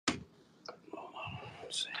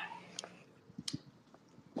See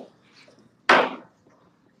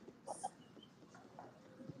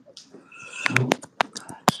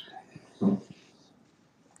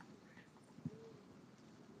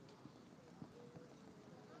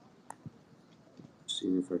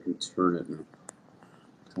if I can turn it now.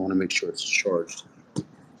 I want to make sure it's charged. You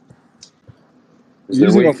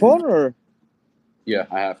using a phone or? Yeah,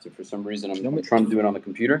 I have to. For some reason, I'm trying to do it on the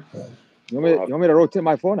computer. You want me to rotate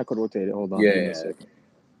my phone? I could rotate it. Hold on. Yeah, Give me a second.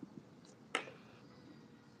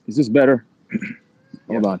 Is this better?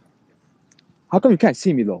 Hold on. How come you can't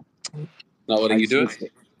see me though? Not letting you do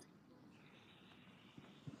it?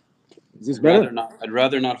 Is this better? I'd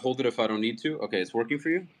rather not hold it if I don't need to. Okay, it's working for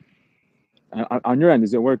you? On your end,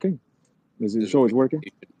 is it working? Does it show it's working?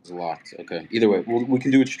 It's locked. Okay. Either way, we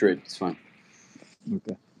can do it straight. It's fine.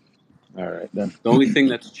 Okay. All right, then. The only thing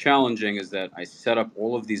that's challenging is that I set up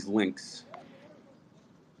all of these links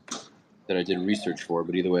that I did research for,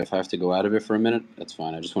 but either way, if I have to go out of it for a minute, that's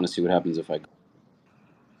fine. I just want to see what happens if I go.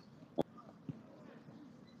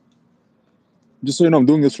 Just so you know, I'm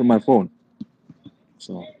doing this from my phone.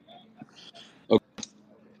 So. Okay.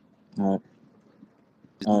 All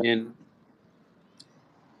right.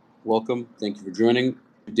 Welcome. Thank you for joining.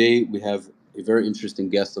 Today, we have a very interesting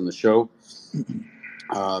guest on the show.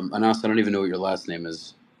 Anas, I don't even know what your last name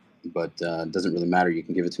is, but it doesn't really matter. You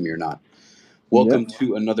can give it to me or not. Welcome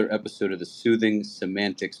to another episode of the Soothing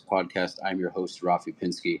Semantics podcast. I'm your host, Rafi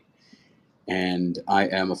Pinsky, and I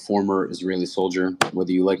am a former Israeli soldier.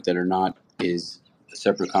 Whether you like that or not is a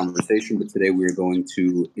separate conversation, but today we are going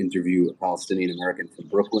to interview a Palestinian American from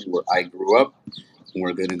Brooklyn, where I grew up, and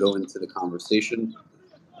we're going to go into the conversation.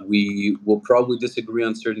 We will probably disagree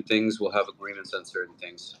on certain things. We'll have agreements on certain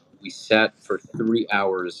things. We sat for 3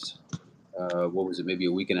 hours, maybe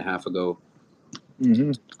a week and a half ago,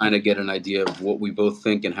 trying to get an idea of what we both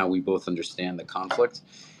think and how we both understand the conflict.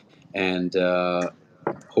 And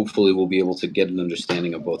hopefully we'll be able to get an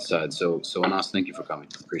understanding of both sides. So Anas, thank you for coming.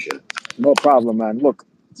 Appreciate it. No problem, man. Look,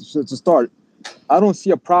 to start, I don't see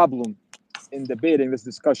a problem in debating this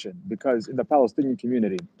discussion because in the Palestinian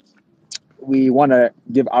community, we want to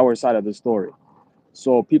give our side of the story.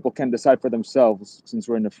 So people can decide for themselves, since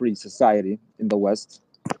we're in a free society in the West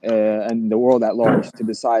and the world at large, to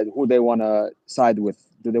decide who they want to side with.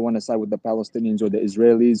 Do they want to side with the Palestinians or the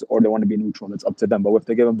Israelis, or they want to be neutral? It's up to them. But we have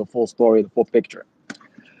to give them the full story, the full picture.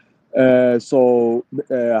 So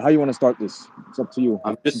how you want to start this? It's up to you.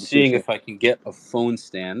 I'm just seeing if I can get a phone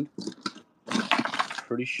stand.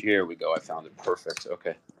 Pretty sure. Here we go. I found it. Perfect.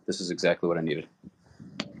 Okay. This is exactly what I needed.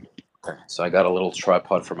 Okay. So I got a little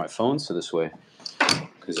tripod for my phone, so this way,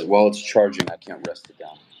 because while it's charging, I can't rest it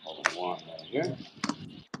down. Hold on one right here.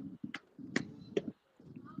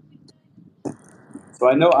 So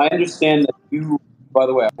I understand that you, by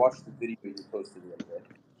the way, I watched the video you posted the other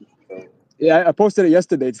day. Yeah, I posted it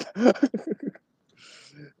yesterday. So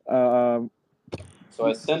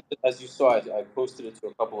I sent it, as you saw, I posted it to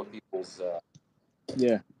a couple of people's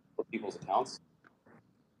accounts.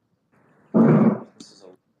 This is a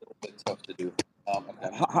little bit tough to do. Okay.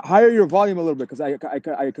 Higher your volume a little bit, because I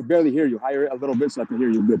could barely hear you. Higher it a little bit so I can hear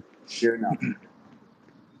you good. Here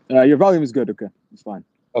now. Your volume is good. Okay, it's fine.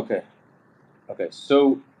 Okay.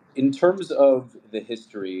 So in terms of the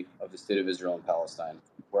history of the state of Israel and Palestine,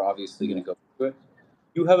 we're obviously going to go through it.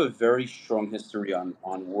 You have a very strong history on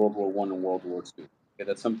World War I and World War II. Okay,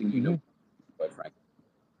 that's something you know, quite frankly.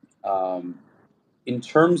 In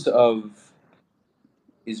terms of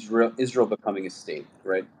Israel becoming a state,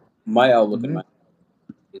 right? My outlook and my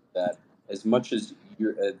is that as much as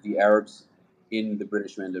the Arabs in the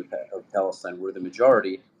British Mandate of Palestine were the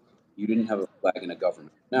majority, you didn't have a flag in a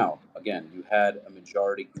government. Now, again, you had a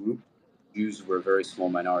majority group. Jews were a very small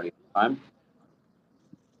minority at the time.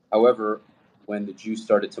 However, when the Jews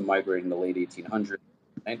started to migrate in the late 1800s,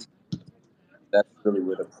 that's really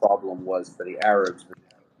where the problem was for the Arabs.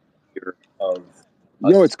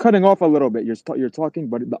 Yo, it's cutting off a little bit. You're talking,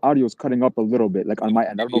 but the audio is cutting up a little bit, like on my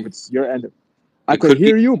end. I don't know if it's your end. I could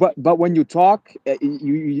hear you, but when you talk,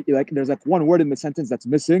 you like there's like one word in the sentence that's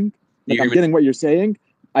missing. Like I'm getting what you're saying.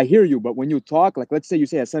 I hear you, but when you talk, like let's say you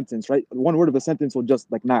say a sentence, right? One word of a sentence will just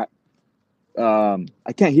like not.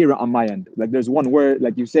 I can't hear it on my end. Like there's one word,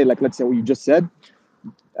 like you say, like let's say what you just said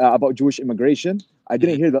about Jewish immigration. I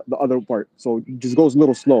didn't hear the other part, so it just goes a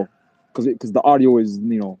little slow because the audio is,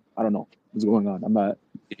 I don't know what's going on. I'm not.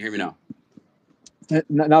 Can you hear me now?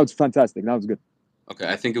 Now it's fantastic. Now it's good. Okay,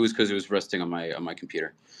 I think it was because it was resting on my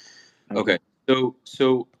computer. Okay, so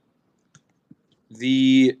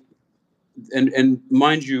and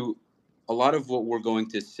mind you, a lot of what we're going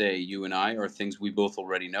to say, you and I, are things we both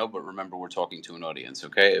already know. But remember, we're talking to an audience.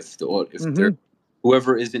 Okay, if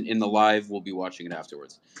Whoever isn't in the live will be watching it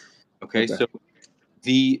afterwards. Okay. So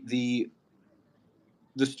the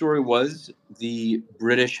story was the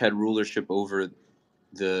British had rulership over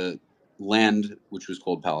the land which was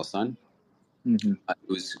called Palestine. Mm-hmm. It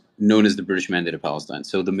was known as the British Mandate of Palestine.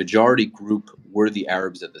 So the majority group were the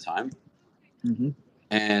Arabs at the time. Mm-hmm.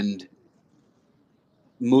 And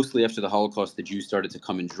mostly after the Holocaust, the Jews started to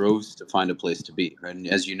come in droves to find a place to be. Right? And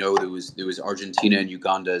as you know, there was Argentina and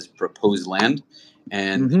Uganda as proposed land,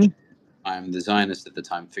 and Mm-hmm. the Zionists at the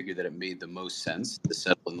time figured that it made the most sense to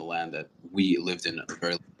settle in the land that we lived in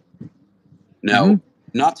very long. Now, Mm-hmm.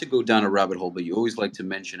 not to go down a rabbit hole, but you always like to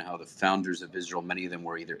mention how the founders of Israel, many of them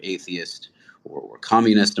were either atheist or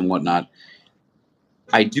communist and whatnot.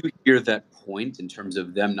 I do hear that point in terms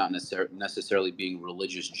of them not necessarily being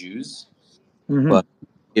religious Jews. Mm-hmm. But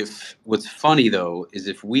if what's funny though is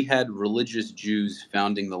if we had religious Jews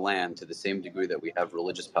founding the land to the same degree that we have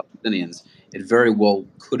religious Palestinians, it very well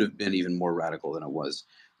could have been even more radical than it was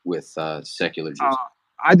with secular Jews.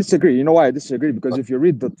 I disagree. You know why I disagree? Because if you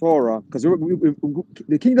read the Torah, because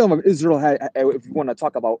the kingdom of Israel had, if you want to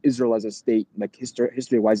talk about Israel as a state, like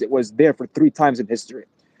history-wise, it was there for 3 times in history.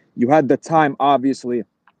 You had the time, obviously,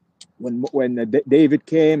 when David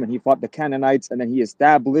came and he fought the Canaanites, and then he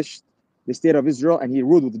established the state of Israel and he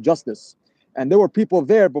ruled with justice. And there were people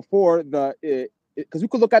there before because we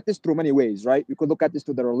could look at this through many ways, right? We could look at this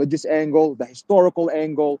through the religious angle, the historical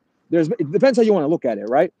angle. It depends how you want to look at it,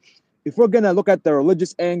 right? If we're going to look at the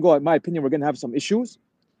religious angle, in my opinion, we're going to have some issues.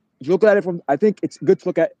 If you look at it I think it's good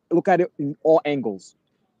to look at it in all angles,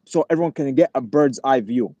 so everyone can get a bird's eye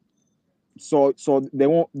view. So there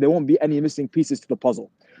won't be any missing pieces to the puzzle.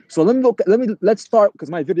 So let's start, because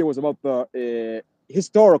my video was about the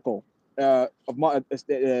historical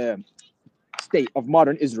state of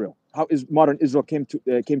modern Israel, how is modern Israel came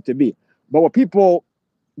to be. But what people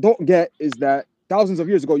don't get is that thousands of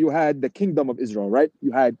years ago you had the kingdom of Israel, right?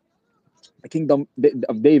 You had the kingdom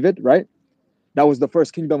of David, right? That was the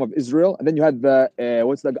first kingdom of Israel. And then you had the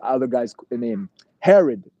what's the other guy's name?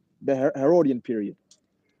 Herod, the Herodian period.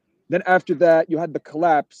 Then after that, you had the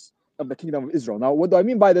collapse of the kingdom of Israel. Now, what do I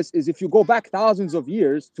mean by this is if you go back thousands of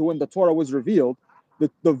years to when the Torah was revealed,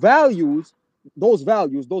 the values, those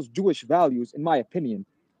Jewish values, in my opinion,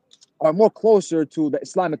 are more closer to the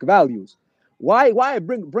Islamic values. Why I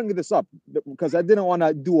bring this up? Because I didn't want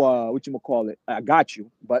to do I got you.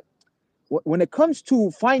 But when it comes to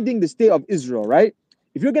finding the state of Israel, right?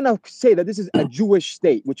 If you're gonna say that this is a Jewish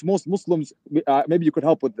state, which most Muslims, maybe you could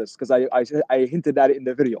help with this, because I hinted at it in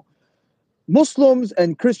the video. Muslims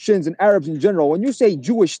and Christians and Arabs in general, when you say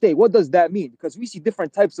Jewish state, what does that mean? Because we see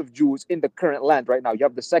different types of Jews in the current land right now. You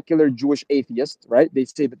have the secular Jewish atheists, right? They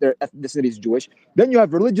say that their ethnicity is Jewish. Then you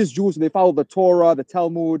have religious Jews, they follow the Torah, the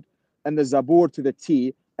Talmud, and the Zabur to the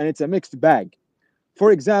T, and it's a mixed bag.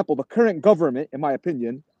 For example, the current government, in my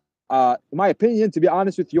opinion, to be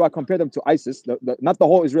honest with you, I compare them to ISIS, not the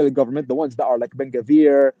whole Israeli government, the ones that are like Ben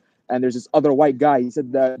Gvir, and there's this other white guy. He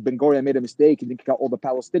said that Ben Gurion made a mistake. He didn't kick out all the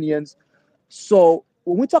Palestinians. So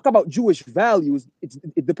when we talk about Jewish values,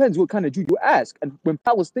 it depends what kind of Jew you ask. And when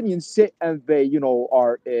Palestinians sit and they,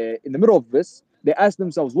 are in the middle of this, they ask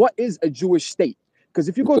themselves, what is a Jewish state? Because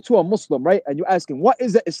if you go to a Muslim, right, and you ask him, what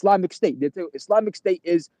is the Islamic state? They say Islamic state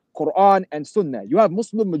is Quran and Sunnah. You have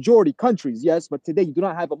Muslim majority countries, yes, but today you do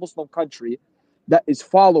not have a Muslim country that is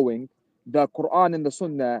following the Quran and the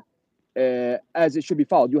Sunnah as it should be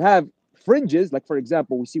followed. You have fringes, like for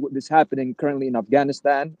example, we see what is happening currently in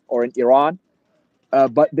Afghanistan or in Iran,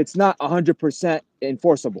 but it's not 100%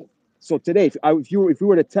 enforceable. So today, if we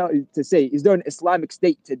were to say, is there an Islamic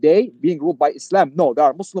state today being ruled by Islam? No, there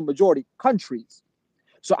are Muslim majority countries.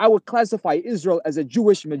 So I would classify Israel as a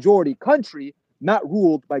Jewish majority country, not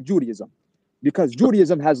ruled by Judaism, because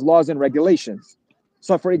Judaism has laws and regulations.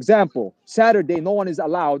 So for example, Saturday, no one is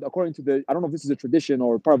allowed, according to I don't know if this is a tradition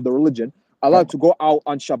or part of the religion, allowed to go out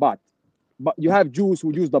on Shabbat. But you have Jews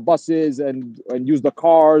who use the buses and use the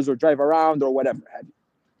cars or drive around or whatever.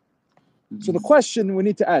 So the question we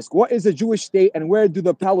need to ask, what is a Jewish state and where do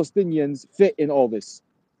the Palestinians fit in all this?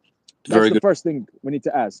 That's the first thing we need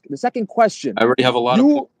to ask. The second question. I already have a lot of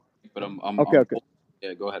points, but I'm okay.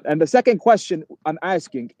 Yeah, go ahead. And the second question I'm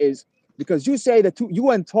asking is, because you say you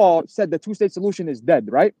and Tal said the two-state solution is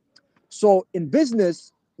dead, right? So in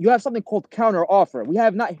business, you have something called counter offer. We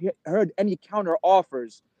have not heard any counter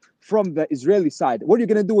offers from the Israeli side. What are you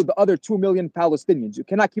going to do with the other 2 million Palestinians? You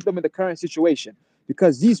cannot keep them in the current situation,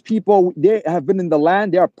 because these people, they have been in the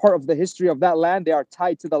land. They are part of the history of that land. They are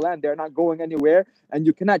tied to the land. They're not going anywhere. And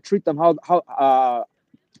you cannot treat them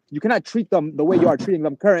you cannot treat them the way you are treating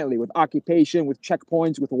them currently, with occupation, with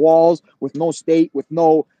checkpoints, with walls, with no state, with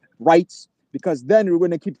no rights. because then we're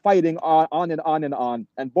going to keep fighting on and on and on.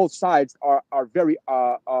 And both sides are very,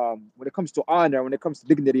 when it comes to honor, when it comes to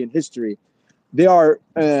dignity and history, they are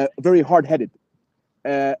very hard-headed.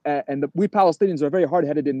 And we Palestinians are very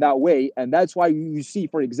hard-headed in that way. And that's why you see,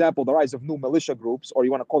 for example, the rise of new militia groups, or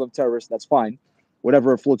you want to call them terrorists, that's fine,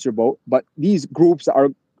 whatever floats your boat. But these groups are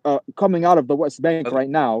coming out of the West Bank right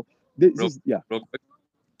now. Real quick,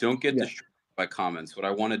 don't get distracted by comments. What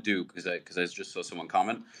I want to do, because I just saw someone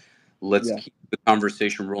comment, let's keep the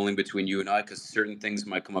conversation rolling between you and I, because certain things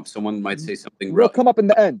might come up. Someone might say something. We'll come up in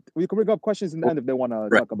the end. We can bring up questions in the end if they want to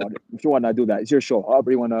talk about it. If you want to do that, it's your show. However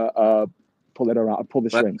you want to pull it around, pull the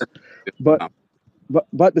strings.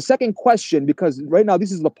 But the second question, because right now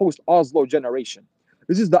this is the post-Oslo generation.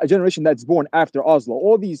 This is the generation that's born after Oslo.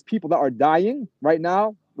 All these people that are dying right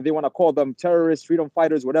now, they want to call them terrorists, freedom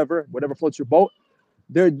fighters, whatever floats your boat.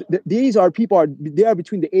 These are people they are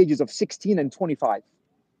between the ages of 16 and 25.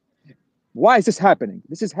 Why is this happening?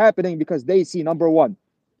 This is happening because they see, number one,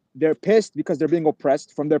 they're pissed because they're being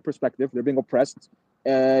oppressed. From their perspective, they're being oppressed.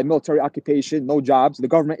 Military occupation, no jobs. The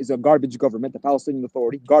government is a garbage government. The Palestinian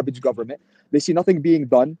Authority, garbage government. They see nothing being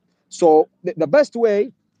done. So the best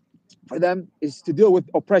way for them is to deal with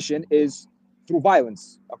oppression is through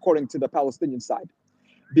violence, according to the Palestinian side,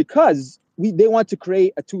 because they want to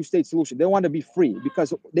create a two-state solution. They want to be free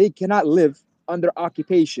because they cannot live under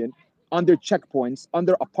occupation, under checkpoints,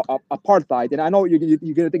 under apartheid. And I know you're going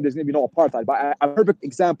to think there's going to be no apartheid, but a perfect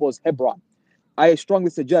example is Hebron. I strongly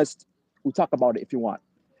suggest we talk about it if you want.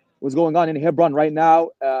 What's going on in Hebron right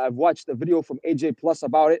now? I've watched a video from AJ Plus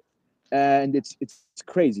about it, and it's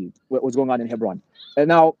crazy what's going on in Hebron. And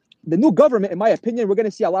now, the new government, in my opinion, we're going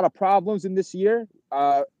to see a lot of problems in this year.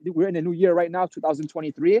 We're in a new year right now,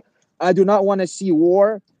 2023. I do not want to see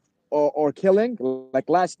war or killing like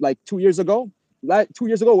 2 years ago. 2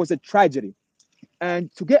 years ago was a tragedy.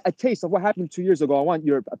 And to get a taste of what happened 2 years ago, I want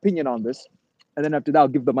your opinion on this. And then after that, I'll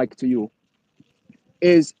give the mic to you.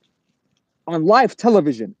 Is on live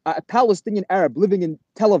television, a Palestinian Arab living in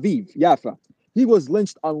Tel Aviv, Jaffa, he was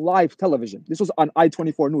lynched on live television. This was on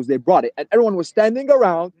I-24 News. They brought it. And everyone was standing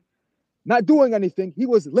around, not doing anything. He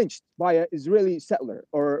was lynched by an Israeli settler,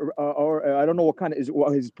 or I don't know what kind of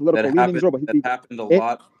his political leanings were. But that happened a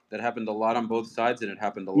lot. That happened a lot on both sides, and it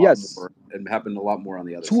happened a lot more. It happened a lot more on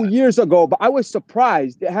the other side. 2 years ago, but I was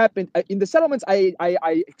surprised it happened in the settlements.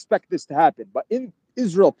 I expect this to happen, but in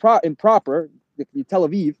Israel proper, Tel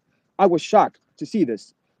Aviv, I was shocked to see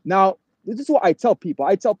this. Now, this is what I tell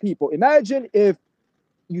people. Imagine if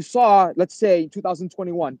you saw, let's say,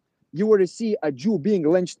 2021. You were to see a Jew being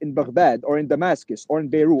lynched in Baghdad or in Damascus or in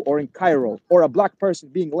Beirut or in Cairo, or a black person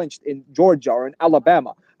being lynched in Georgia or in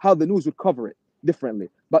Alabama, how the news would cover it differently.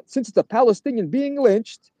 But since it's a Palestinian being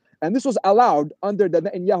lynched, and this was allowed under the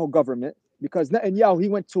Netanyahu government, because Netanyahu, he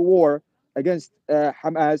went to war against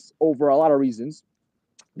Hamas over a lot of reasons,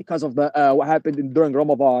 because of the what happened during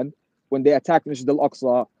Ramadan when they attacked Masjid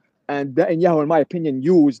al-Aqsa, and Netanyahu, in my opinion,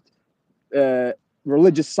 used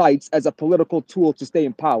religious sites as a political tool to stay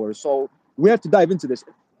in power. So we have to dive into this.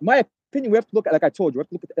 In my opinion, we have to look at, like I told you, we have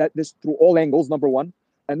to look at this through all angles, number one.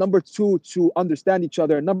 And number two, to understand each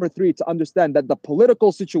other. And number three, to understand that the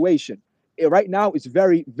political situation right now is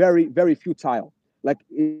very, very, very futile. Like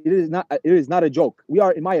it is not a joke. We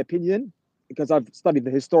are, in my opinion, because I've studied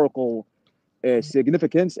the historical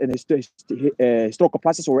significance and historical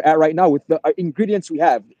process where we're at right now with the ingredients we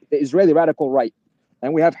have, the Israeli radical right,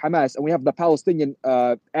 and we have Hamas, and we have the Palestinian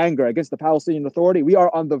anger against the Palestinian Authority. We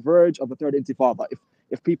are on the verge of a third intifada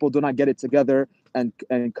if people do not get it together and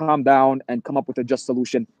calm down and come up with a just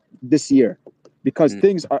solution this year, because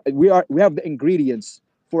we have the ingredients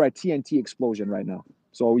for a TNT explosion right now.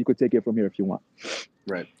 So you could take it from here if you want.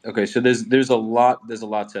 Right. Okay. So there's a lot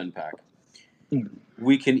to unpack.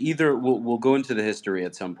 We can either we'll go into the history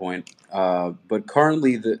at some point, but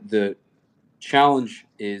currently the challenge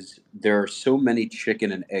is there are so many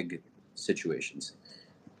chicken and egg situations.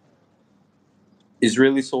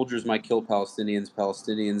 Israeli soldiers might kill Palestinians.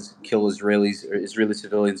 Palestinians kill Israelis, or Israeli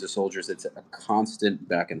civilians or soldiers. It's a constant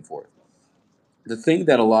back and forth. The thing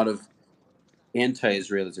that a lot of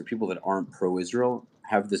anti-Israelis or people that aren't pro-Israel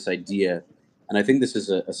have this idea, and I think this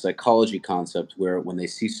is a psychology concept, where when they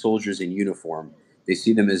see soldiers in uniform, they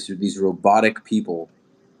see them as these robotic people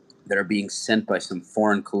that are being sent by some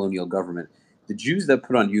foreign colonial government. The Jews that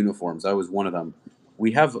put on uniforms, I was one of them,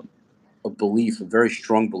 we have a belief, a very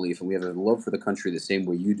strong belief, and we have a love for the country the same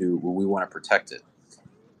way you do, where we want to protect it.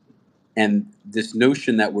 And this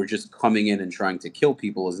notion that we're just coming in and trying to kill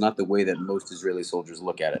people is not the way that most Israeli soldiers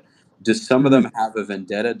look at it. Do some of them have a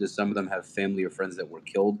vendetta? Do some of them have family or friends that were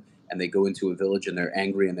killed, and they go into a village and they're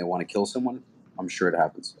angry and they want to kill someone? I'm sure it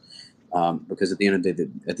happens. because at the end of the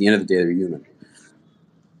day, they're human.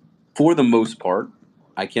 For the most part,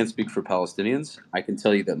 I can't speak for Palestinians. I can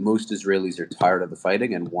tell you that most Israelis are tired of the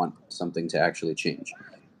fighting and want something to actually change.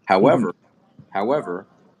 However,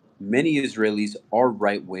 many Israelis are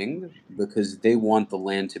right wing because they want the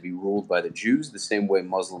land to be ruled by the Jews the same way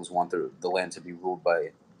Muslims want the land to be ruled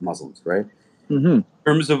by Muslims, right? In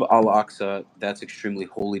terms of Al-Aqsa, that's extremely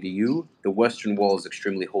holy to you. The Western Wall is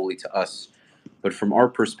extremely holy to us. But from our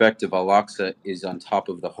perspective, Al-Aqsa is on top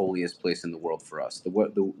of the holiest place in the world for us. The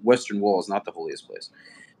Western Wall is not the holiest place.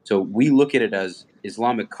 So we look at it as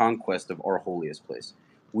Islamic conquest of our holiest place.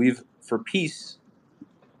 We've, for peace,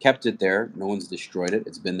 kept it there. No one's destroyed it.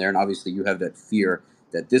 It's been there. And obviously you have that fear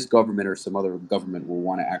that this government or some other government will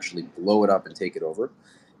want to actually blow it up and take it over.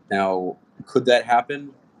 Now, could that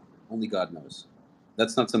happen? Only God knows.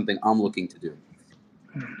 That's not something I'm looking to do.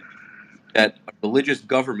 That a religious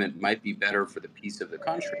government might be better for the peace of the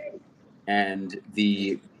country. And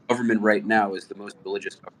the government right now is the most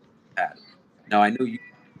religious government we've had. Now, I know you,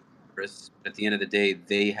 Chris, at the end of the day,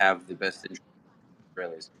 they have the best interest of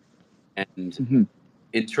Israelis. And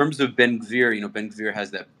in terms of Ben Gvir, Ben Gvir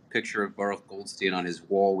has that picture of Baruch Goldstein on his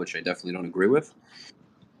wall, which I definitely don't agree with.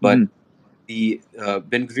 But the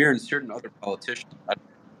Ben Gvir and certain other politicians, I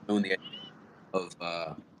don't know the idea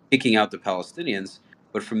of kicking out the Palestinians,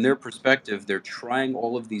 but from their perspective, we're trying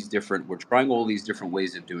all these different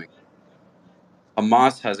ways of doing it.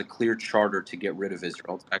 Hamas has a clear charter to get rid of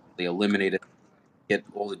Israel, to actually eliminate it, get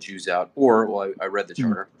all the Jews out, I read the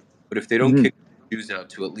charter, but if they don't kick the Jews out,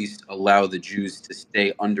 to at least allow the Jews to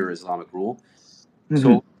stay under Islamic rule.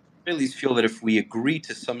 So Israelis feel that if we agree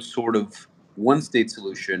to some sort of one-state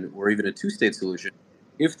solution or even a two-state solution,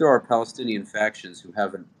 if there are Palestinian factions who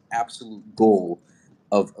have an absolute goal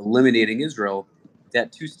of eliminating Israel,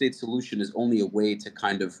 that two-state solution is only a way to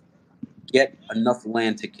kind of get enough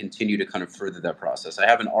land to continue to kind of further that process. I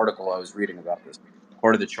have an article I was reading about this,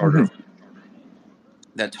 part of the charter,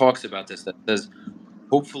 that talks about this, that says,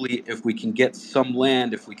 hopefully, if we can get some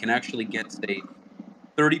land, if we can actually get, say,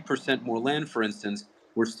 30% more land, for instance,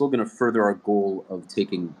 we're still going to further our goal of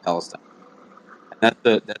taking Palestine. And that's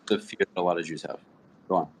the fear that a lot of Jews have.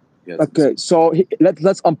 Go on. Okay, so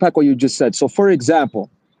let's unpack what you just said. So, for example,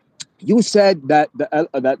 you said that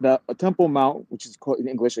the Temple Mount, which is called in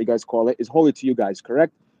English, you guys call it, is holy to you guys,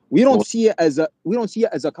 correct? We don't see it as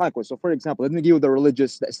a conquest. So, for example, let me give you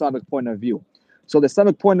the Islamic point of view. So, the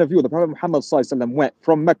Islamic point of view, the Prophet Muhammad ﷺ went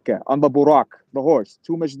from Mecca on the Buraq, the horse,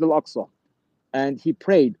 to Masjid al-Aqsa, and he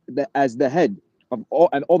prayed as the head of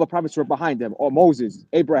all the prophets were behind him. All Moses,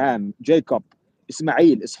 Abraham, Jacob,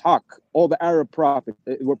 Ismail, Ishaq, all the Arab prophets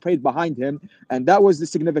were prayed behind him, and that was the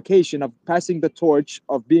signification of passing the torch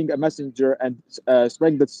of being a messenger and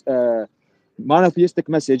spreading this monotheistic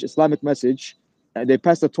message, Islamic message, and they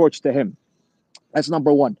passed the torch to him. That's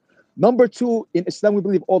number one. Number two, in Islam, we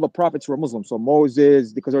believe all the prophets were Muslims. So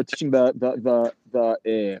Moses, because they're teaching the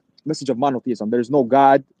message of monotheism. There's no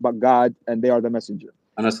God but God, and they are the messenger.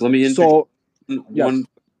 Anas, let me one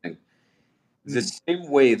thing. The same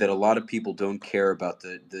way that a lot of people don't care about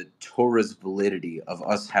the Torah's validity of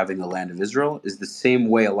us having the land of Israel is the same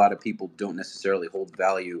way a lot of people don't necessarily hold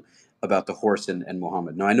value about the horse and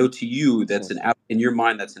Muhammad. Now, I know to you, in your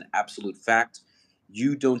mind, that's an absolute fact.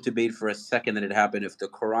 You don't debate for a second that it happened. If the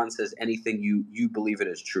Quran says anything, you believe it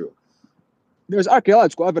is true. There's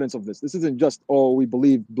archaeological evidence of this. This isn't just, we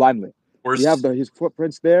believe blindly. We have his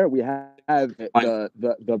footprints there. We have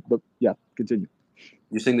continue.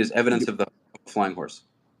 You're saying there's evidence of the flying horse?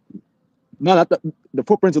 No, not the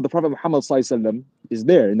footprints of the Prophet Muhammad ﷺ is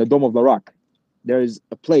there in the Dome of the Rock. There is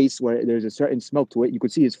a place where there's a certain smell to it. You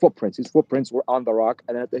could see his footprints. His footprints were on the rock,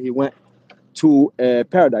 and after he went to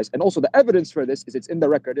paradise. And also the evidence for this is it's in the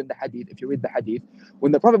record, in the hadith. If you read the hadith,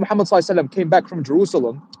 when the Prophet Muhammad ﷺ came back from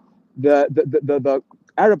Jerusalem, the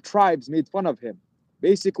Arab tribes made fun of him,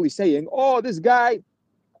 basically saying, "Oh, this guy,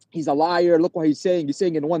 he's a liar. Look what he's saying. He's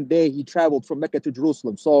saying in one day he traveled from Mecca to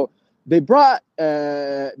Jerusalem." So they brought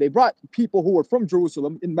people who were from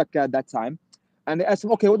Jerusalem in Mecca at that time, and they asked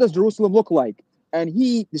him, "Okay, what does Jerusalem look like?" And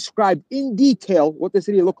he described in detail what the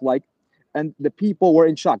city looked like, and the people were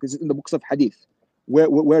in shock. This is in the books of hadith,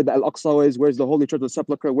 where the Al-Aqsa is, where's the Holy Church of the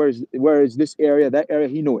Sepulchre, where is this area, that area.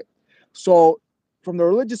 He knew it. So from the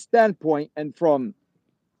religious standpoint and from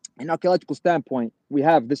an archaeological standpoint, we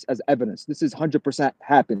have this as evidence. This is 100%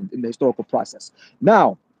 happened in the historical process.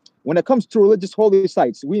 Now, when it comes to religious holy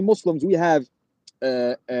sites, we Muslims, we have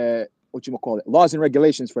laws and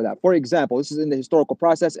regulations for that. For example, this is in the historical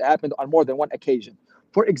process. It happened on more than one occasion.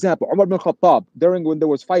 For example, Umar ibn Khattab, when there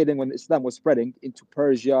was fighting, when Islam was spreading into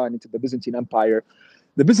Persia and into the Byzantine Empire,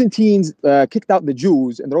 The Byzantines kicked out the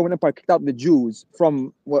Jews, and the Roman Empire kicked out the Jews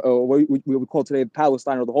from what we would call today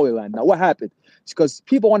Palestine or the Holy Land. Now, what happened? It's because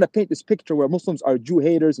people want to paint this picture where Muslims are Jew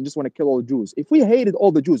haters and just want to kill all the Jews. If we hated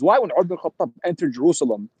all the Jews, why when Umar ibn Khattab entered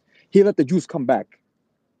Jerusalem, he let the Jews come back?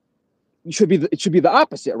 It should be the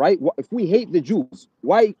opposite, right? If we hate the Jews,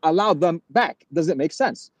 why allow them back? Doesn't make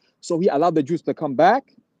sense. So he allowed the Jews to come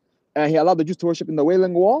back, and he allowed the Jews to worship in the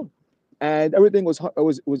Wailing Wall, and everything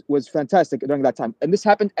was fantastic during that time. And this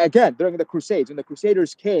happened again during the Crusades, when the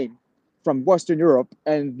Crusaders came from Western Europe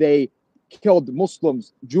and they killed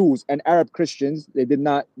Muslims, Jews, and Arab Christians. They did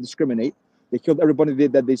not discriminate. They killed everybody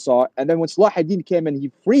that they saw. And then when Salah ad-Din came and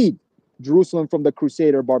he freed Jerusalem from the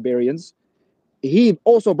Crusader barbarians, he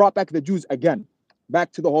also brought back the Jews again,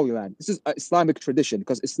 back to the Holy Land. This is an Islamic tradition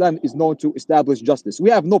because Islam is known to establish justice.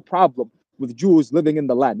 We have no problem with Jews living in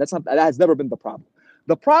the land. That has never been the problem.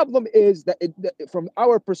 The problem is that from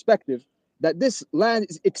our perspective, that this land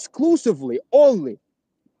is exclusively, only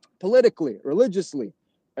politically, religiously,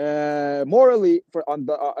 morally,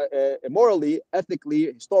 morally,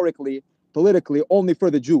 ethically, historically, politically, only for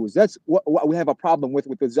the Jews. That's what we have a problem with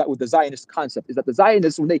the Zionist concept. Is that the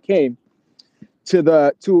Zionists, when they came to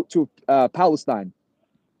Palestine,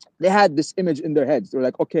 they had this image in their heads. They're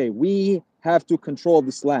like, okay, we have to control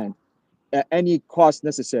this land at any cost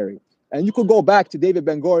necessary. And you could go back to David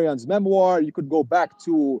Ben-Gurion's memoir. You could go back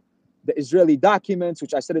to the Israeli documents,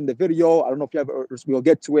 which I said in the video. I don't know if you have. We'll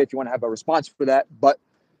get to it if you want to have a response for that. But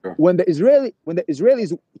Sure. when the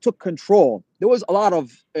Israelis took control, there was a lot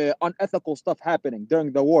of unethical stuff happening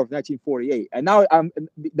during the war of 1948. And now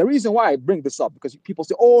the reason why I bring this up, because people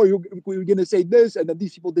say, "Oh, you're going to say this," and then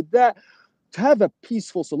these people did that. To have a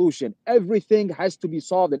peaceful solution, everything has to be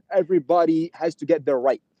solved, and everybody has to get their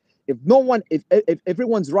right. If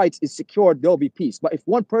everyone's rights is secured, there'll be peace. But if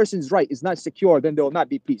one person's right is not secure, then there will not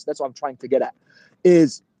be peace. That's what I'm trying to get at.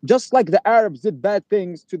 Is just like the Arabs did bad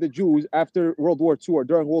things to the Jews after World War II or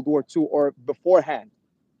during World War II or beforehand.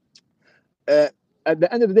 At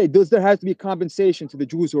the end of the day, there has to be compensation to the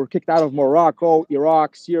Jews who were kicked out of Morocco,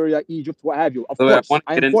 Iraq, Syria, Egypt, what have you. Of course,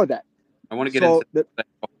 I am for that. I want to get into a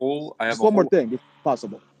whole. I have just one more thing, if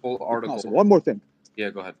possible. Whole article. Possible. One more thing. Yeah,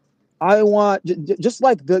 go ahead. I want, just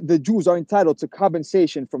like the Jews are entitled to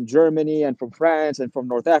compensation from Germany and from France and from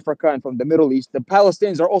North Africa and from the Middle East, the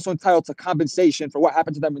Palestinians are also entitled to compensation for what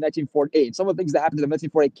happened to them in 1948. Some of the things that happened to them in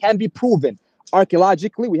 1948 can be proven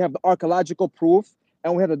archaeologically. We have the archaeological proof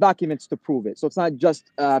and we have the documents to prove it. So it's not just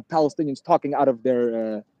Palestinians talking out of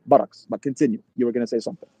their buttocks. But continue. You were going to say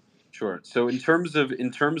something. Sure. So in terms of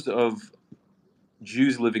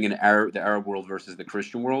Jews living in the Arab world versus the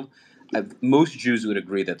Christian world, most Jews would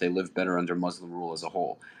agree that they live better under Muslim rule as a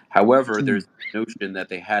whole. However, there's the notion that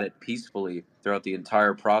they had it peacefully throughout the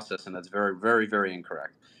entire process, and that's very, very, very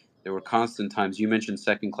incorrect. There were constant times. You mentioned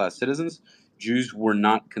second-class citizens. Jews were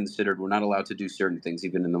not allowed to do certain things,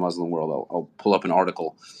 even in the Muslim world. I'll pull up an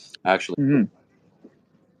article, actually. Mm-hmm.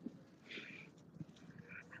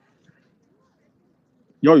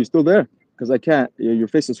 Yo, you still there? Because I can't. Your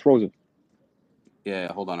face is frozen.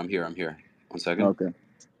 Yeah, hold on. I'm here. 1 second. Okay.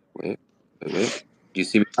 Wait. Do you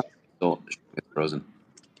see me? Still it's frozen.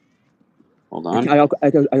 Hold on. I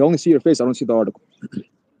only see your face. I don't see the article. Okay.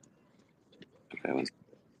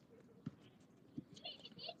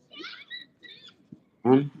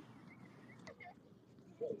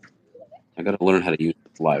 I gotta learn how to use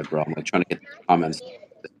this live, bro. I'm like trying to get the comments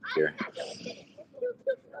here.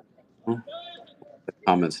 The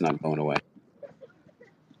comments not going away.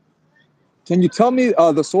 Can you tell me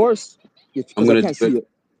the source? I'm gonna I can't see it.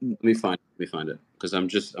 Let me find it because I'm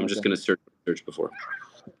just gonna search before.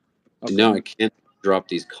 Okay. Now I can't drop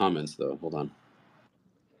these comments though. Hold on.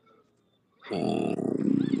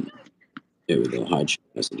 Here we go. Hide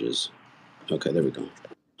messages. Okay, there we go.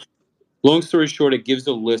 Long story short, it gives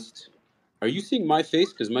a list. Are you seeing my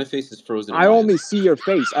face? Because my face is frozen. I only see your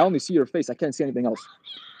face. I can't see anything else.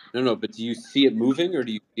 No, but do you see it moving or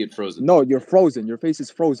do you see it frozen? No, you're frozen. Your face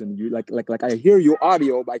is frozen. You like I hear your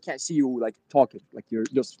audio, but I can't see you like talking. Like you're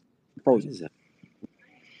just frozen. What is that?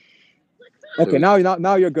 Okay, now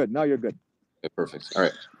you're good. Now you're good. Okay, perfect. All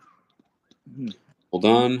right. Mm-hmm. Hold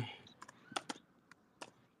on.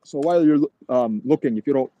 So while you're looking, if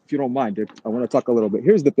you don't mind, I want to talk a little bit.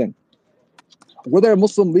 Here's the thing: were there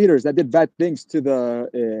Muslim leaders that did bad things to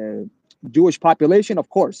the Jewish population? Of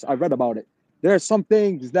course, I read about it. There are some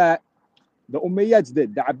things that the Umayyads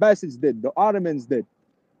did, the Abbasids did, the Ottomans did.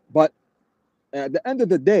 But at the end of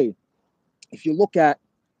the day, if you look at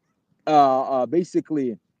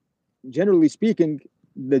basically, generally speaking,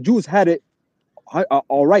 the Jews had it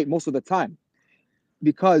all right most of the time.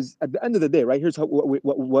 because at the end of the day, right, here's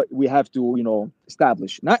what we have to,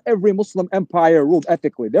 establish. Not every Muslim empire ruled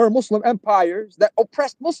ethically. There are Muslim empires that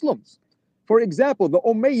oppressed Muslims. For example, the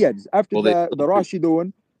Umayyads, after Well, the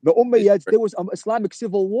Rashidun, the Umayyads, there was an Islamic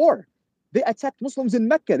civil war. They attacked Muslims in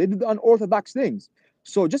Mecca. They did the unorthodox things.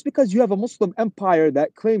 So just because you have a Muslim empire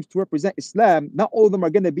that claims to represent Islam, not all of them are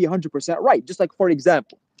going to be 100% right. Just like, for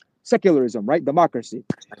example, secularism, right? Democracy.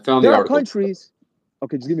 I found There the are article. countries,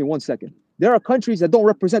 okay, just give me 1 second. There are countries that don't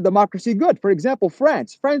represent democracy good. For example,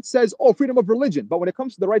 France. France says, oh, freedom of religion. But when it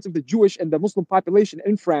comes to the rights of the Jewish and the Muslim population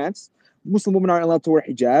in France, Muslim women aren't allowed to wear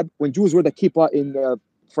hijab. When Jews wear the kippah in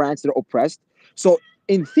France, they're oppressed. So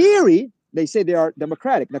in theory, they say they are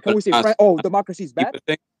democratic. Now, can we say, democracy is bad?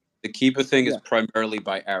 The kippah thing is primarily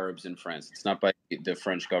by Arabs in France. It's not by the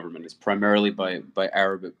French government. It's primarily by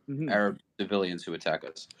Arab civilians who attack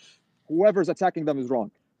us. Whoever's attacking them is wrong.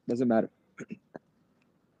 Doesn't matter.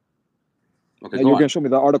 Okay, you're gonna show me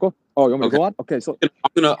the article. Oh, you want me to go on? Okay, so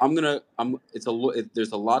there's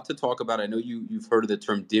a lot to talk about. I know you've heard of the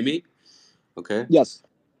term dhimmi. Okay. Yes.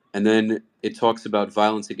 And then it talks about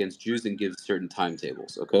violence against Jews and gives certain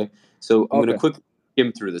timetables. Okay. So I'm going to quickly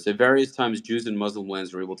skim through this. At various times, Jews in Muslim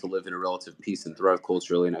lands were able to live in a relative peace and thrive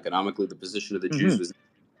culturally and economically. The position of the Jews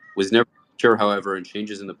was never secure, however, and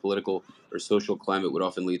changes in the political or social climate would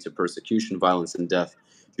often lead to persecution, violence, and death.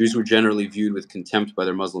 Jews were generally viewed with contempt by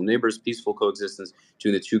their Muslim neighbors. Peaceful coexistence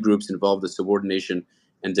between the two groups involved the subordination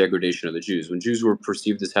and degradation of the Jews. When Jews were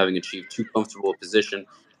perceived as having achieved too comfortable a position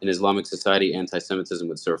in Islamic society, anti-Semitism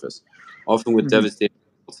would surface, often with devastating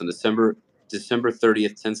results. On December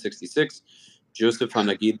 30th, 1066, Joseph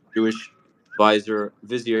HaNagid, Jewish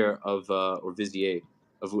vizier of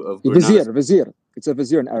Gurnas, vizier. It's a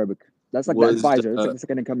vizier in Arabic. That's like the advisor. It's like the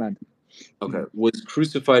second in command. Okay, was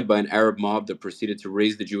crucified by an Arab mob that proceeded to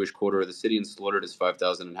raise the Jewish quarter of the city and slaughtered its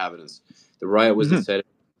 5,000 inhabitants. The riot was incited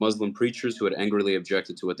by Muslim preachers who had angrily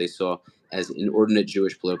objected to what they saw as inordinate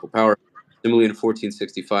Jewish political power. Similarly, in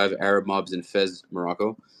 1465, Arab mobs in Fez,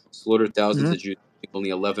 Morocco, slaughtered thousands of Jews, only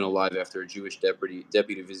 11 alive after a Jewish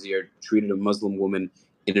deputy vizier treated a Muslim woman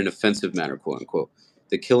in an offensive manner, quote unquote.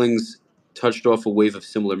 The killings touched off a wave of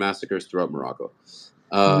similar massacres throughout Morocco.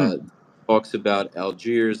 Talks about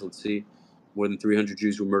Algiers. Let's see. More than 300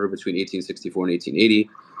 Jews were murdered between 1864 and 1880.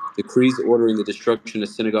 Decrees ordering the destruction of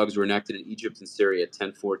synagogues were enacted in Egypt and Syria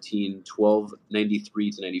 1014,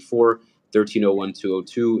 1293 to 94, 1301 to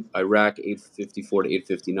 02, Iraq 854 to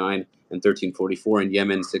 859, and 1344, and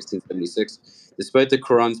Yemen 1676. Despite the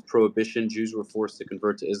Quran's prohibition, Jews were forced to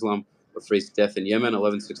convert to Islam or faced death in Yemen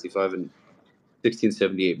 1165 and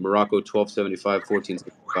 1678, Morocco 1275,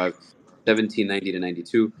 1465, 1790 to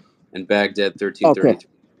 92, and Baghdad 1333.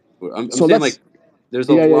 I'm saying there's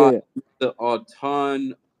a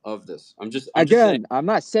ton of this. I'm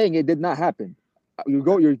not saying it did not happen.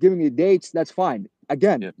 You're giving me dates. That's fine.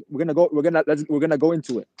 Again, we're gonna go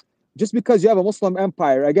into it. Just because you have a Muslim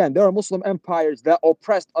empire, again, there are Muslim empires that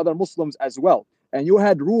oppressed other Muslims as well, and you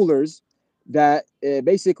had rulers that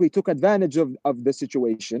basically took advantage of the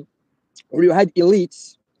situation, or you had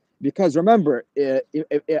elites. Because remember, a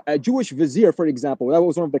Jewish vizier, for example, that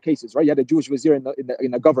was one of the cases, right? You had a Jewish vizier in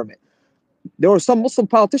the government. There were some Muslim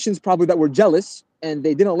politicians probably that were jealous, and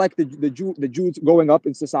they didn't like the Jews going up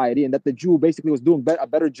in society, and that the Jew basically was doing a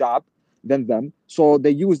better job than them. So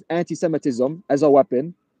they used anti-Semitism as a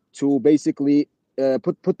weapon to basically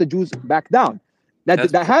put the Jews back down.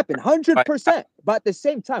 That happened 100%. But at the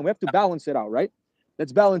same time, we have to balance it out, right?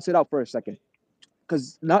 Let's balance it out for a second.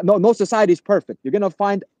 Because no society is perfect. You're gonna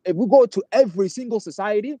find, if we go to every single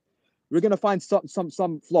society, we're gonna find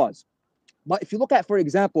some flaws. But if you look at, for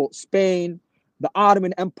example, Spain, the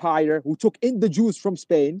Ottoman Empire, who took in the Jews from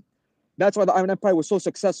Spain, that's why the Ottoman Empire was so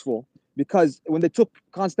successful. Because when they took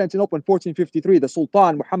Constantinople in 1453, the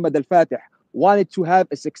Sultan Muhammad al-Fatih wanted to have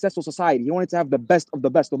a successful society. He wanted to have the best of the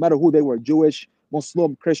best, no matter who they were, Jewish,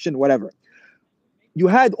 Muslim, Christian, whatever. You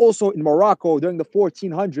had also in Morocco during the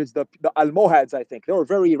 1400s, the Almohads, I think. They were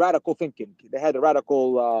very radical thinking. They had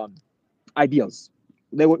radical ideals.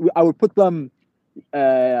 I would put them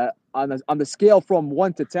on the scale from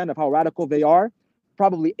 1 to 10 of how radical they are,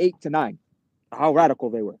 probably 8 to 9, how radical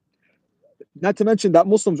they were. Not to mention that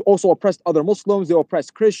Muslims also oppressed other Muslims. They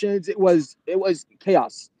oppressed Christians. It was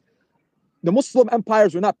chaos. The Muslim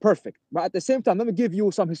empires were not perfect. But at the same time, let me give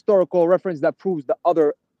you some historical reference that proves the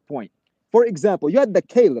other point. For example, you had the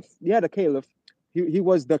Caliph. You had a Caliph. He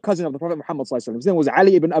was the cousin of the Prophet Muhammad sallallahu alaihi wasallam. His name was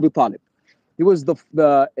Ali ibn Abi Talib. He was if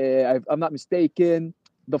I'm not mistaken,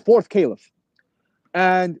 the 4th Caliph.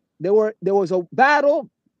 And there was a battle.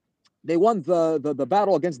 They won the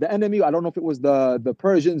battle against the enemy. I don't know if it was the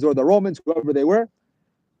Persians or the Romans, whoever they were.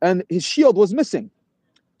 And his shield was missing.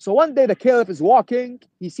 So one day the caliph is walking,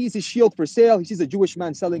 he sees his shield for sale, he sees a Jewish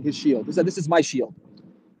man selling his shield. He said, "This is my shield."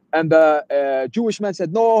 And the Jewish man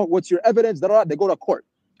said, "No, what's your evidence?" They go to court.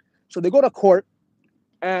 So they go to court,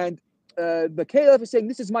 and the caliph is saying,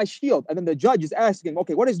 "This is my shield." And then the judge is asking,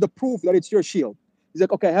 "Okay, what is the proof that it's your shield?" He's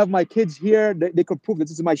like, "Okay, I have my kids here. They could prove that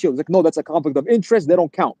this is my shield." He's like, "No, that's a conflict of interest. They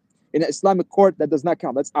don't count. In an Islamic court, that does not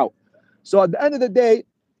count. That's out." So at the end of the day,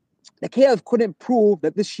 the caliph couldn't prove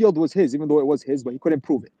that this shield was his, even though it was his, but he couldn't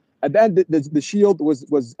prove it. At the end, the shield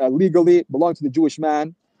was legally belonged to the Jewish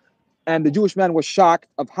man, and the Jewish man was shocked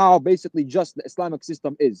of how basically just the Islamic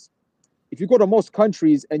system is. If you go to most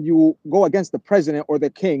countries and you go against the president or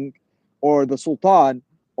the king or the sultan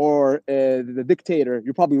or the dictator,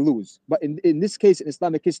 you probably lose. But in this case, in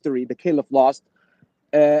Islamic history, the caliph lost,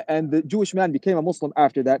 and the Jewish man became a Muslim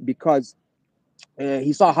after that because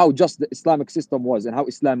he saw how just the Islamic system was and how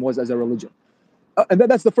Islam was as a religion. And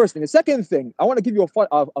that's the first thing. The second thing, I want to give you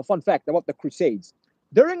a fun fact about the Crusades.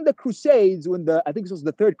 During the Crusades, I think this was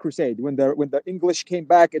the Third Crusade, when the English came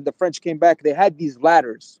back and the French came back, they had these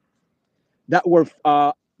ladders that were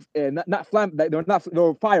they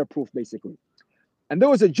were fireproof basically. And there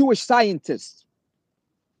was a Jewish scientist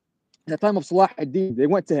at the time of Salah ad-Din. They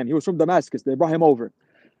went to him. He was from Damascus. They brought him over.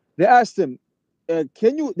 They asked him,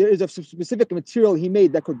 there is a specific material he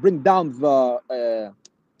made that could bring down the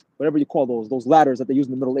whatever you call those ladders that they used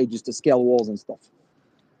in the Middle Ages to scale walls and stuff.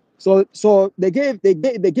 So they gave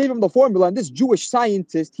him the formula, and this Jewish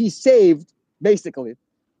scientist, he saved basically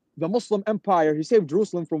the Muslim empire. He saved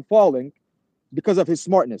Jerusalem from falling because of his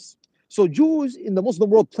smartness. So Jews in the Muslim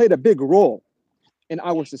world played a big role in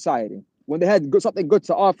our society. When they had something good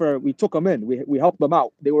to offer, we took them in. We helped them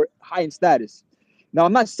out. They were high in status. Now,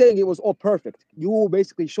 I'm not saying it was all perfect. You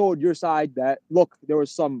basically showed your side that, look, there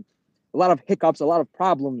was a lot of hiccups, a lot of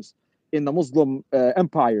problems in the Muslim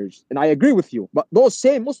empires. And I agree with you. But those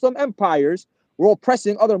same Muslim empires were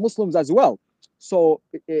oppressing other Muslims as well. So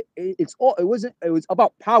it was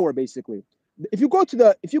about power, basically. If you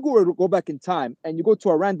go back in time and you go to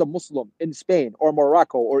a random Muslim in Spain or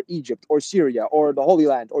Morocco or Egypt or Syria or the Holy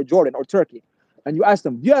Land or Jordan or Turkey, and you ask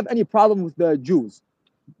them, "Do you have any problem with the Jews?"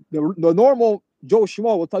 The normal Joe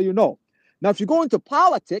Schmo will tell you no. Now, if you go into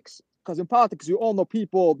politics, because in politics you all know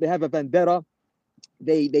people, they have a vendetta,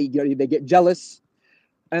 they get jealous,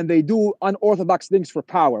 and they do unorthodox things for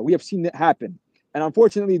power. We have seen it happen, and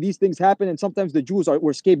unfortunately, these things happen. And sometimes the Jews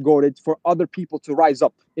were scapegoated for other people to rise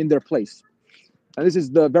up in their place. And this is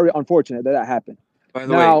very unfortunate that happened. By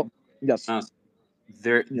the way, yes,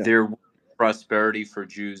 there was prosperity for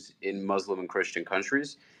Jews in Muslim and Christian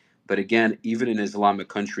countries, but again, even in Islamic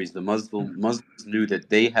countries, the Muslims knew that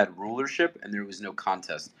they had rulership and there was no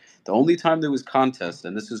contest. The only time there was contest,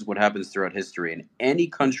 and this is what happens throughout history in any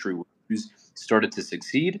country where Jews started to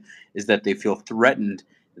succeed, is that they feel threatened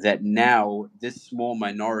that now this small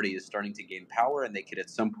minority is starting to gain power and they could at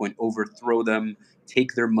some point overthrow them,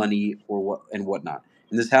 take their money or whatnot.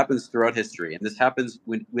 And this happens throughout history, and this happens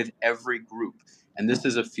with every group. And this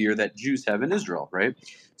is a fear that Jews have in Israel, right?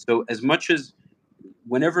 So as much as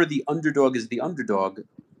whenever the underdog is the underdog,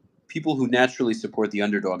 people who naturally support the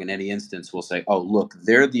underdog in any instance will say, "Oh, look,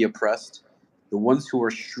 they're the oppressed. The ones who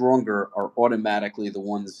are stronger are automatically the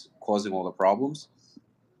ones causing all the problems.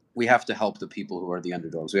 We have to help the people who are the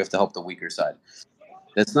underdogs. We have to help the weaker side."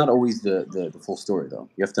 That's not always the full story, though.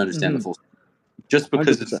 You have to understand the full story. Just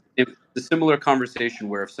because 100%. it's a similar conversation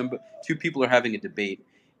where if two people are having a debate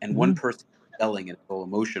and one person is yelling and it's all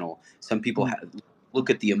emotional, some people look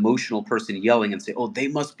at the emotional person yelling and say, "Oh, they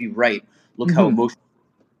must be right. Look how emotional."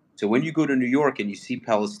 So when you go to New York and you see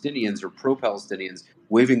Palestinians or pro-Palestinians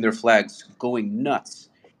waving their flags, going nuts,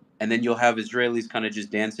 and then you'll have Israelis kind of just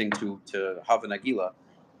dancing to Hava Nagila,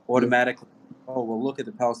 automatically, "Oh, well, look at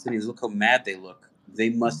the Palestinians. Look how mad they look. They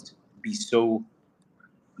must be so,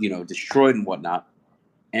 destroyed and whatnot."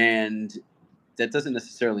 And that doesn't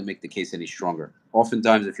necessarily make the case any stronger.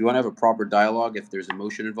 Oftentimes, if you want to have a proper dialogue, if there's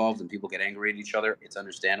emotion involved and people get angry at each other, it's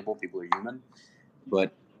understandable. People are human.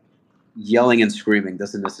 But yelling and screaming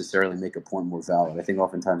doesn't necessarily make a point more valid. I think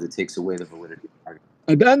oftentimes it takes away the validity of the argument.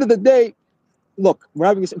 At the end of the day, look, we're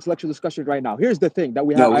having this intellectual discussion right now. Here's the thing that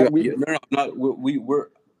we have. We're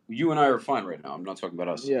you and I are fine right now. I'm not talking about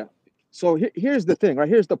us. Yeah. So here's the thing, right?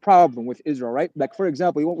 Here's the problem with Israel, right? Like, for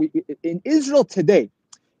example, in Israel today,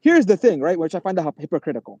 here's the thing, right? Which I find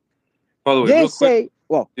hypocritical. By the way, they real say, quick,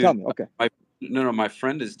 well, dude, tell me, okay. My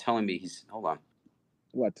friend is telling me hold on.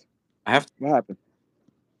 What? What happened?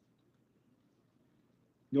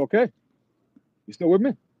 You okay? You still with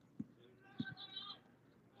me?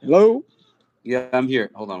 Hello? Yeah, I'm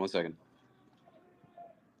here. Hold on 1 second.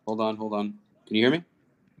 Hold on. Can you hear me?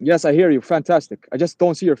 Yes, I hear you. Fantastic. I just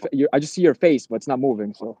don't see I just see your face, but it's not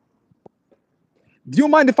moving. So, do you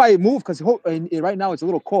mind if I move? Because right now it's a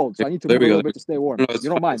little cold, so I need to There move a we go. little bit to stay warm. No, it's You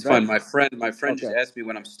don't fine. mind, It's right? fine. My friend just Okay. asked me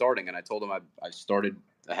when I'm starting, and I told him I started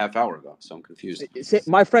a half hour ago, so I'm confused.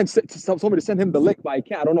 My friend told me to send him the link, but I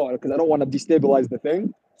can't. I don't know because I don't want to destabilize the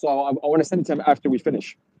thing. So I want to send it to him after we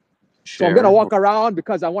finish. So I'm gonna walk around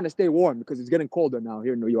because I want to stay warm because it's getting colder now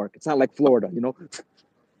here in New York. It's not like Florida, you know.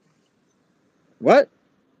 What?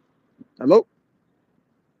 Hello?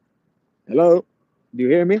 Hello? Do you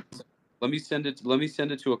hear me? Let me send it. Let me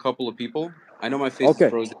send it to a couple of people. I know my face is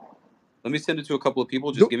frozen. Let me send it to a couple of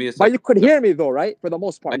people. Just give me a second. But you could hear me though, right? For the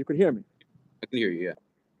most part, you could hear me. I can hear you. Yeah.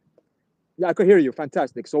 Yeah, I could hear you.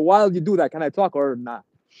 Fantastic. So while you do that, can I talk or not?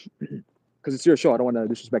 Because it's your show. I don't want to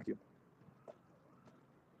disrespect you.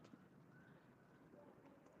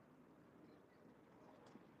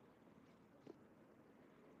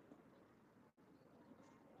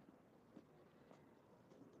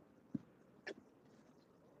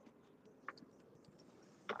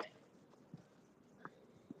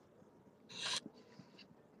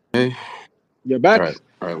 Okay. You're back?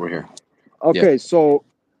 All right, we're here. Okay, so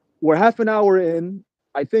we're half an hour in.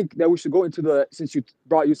 I think that we should go into since you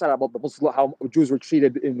said about the Muslim, how Jews were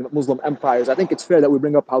treated in Muslim empires. I think it's fair that we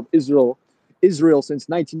bring up how Israel since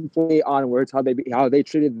 1948 onwards, how they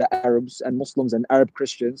treated the Arabs and Muslims and Arab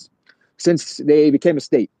Christians since they became a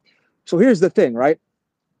state. So here's the thing, right?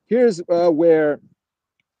 Here's where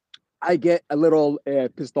I get a little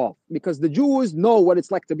pissed off because the Jews know what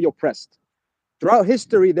it's like to be oppressed. Throughout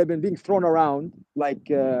history, they've been being thrown around like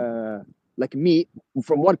meat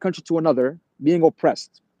from one country to another, being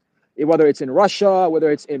oppressed. Whether it's in Russia, whether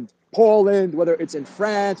it's in Poland, whether it's in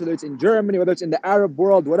France, whether it's in Germany, whether it's in the Arab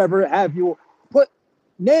world, whatever have you.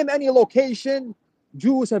 Name any location,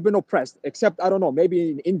 Jews have been oppressed, except, I don't know, maybe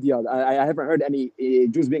in India. I haven't heard any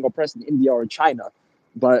Jews being oppressed in India or China.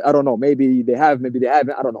 But I don't know, maybe they have, maybe they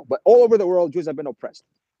haven't, I don't know. But all over the world, Jews have been oppressed.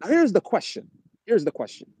 Now, here's the question,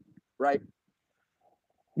 right?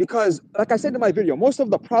 Because, like I said in my video, most of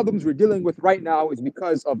the problems we're dealing with right now is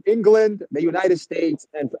because of England, the United States,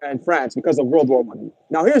 and France, because of World War I.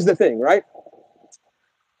 Now, here's the thing, right?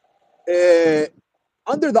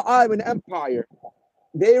 Under the Ottoman Empire,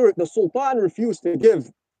 the Sultan refused to give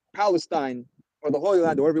Palestine, or the Holy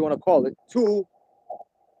Land, or whatever you want to call it, to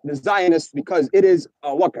the Zionists because it is a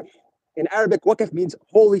waqf. In Arabic, waqf means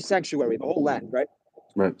holy sanctuary, the whole land, right?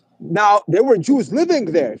 Right. Now, there were Jews living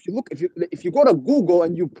there. If you go to Google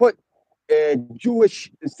and you put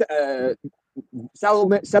Jewish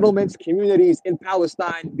settlements, communities in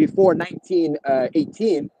Palestine before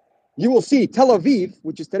 1918, you will see Tel Aviv,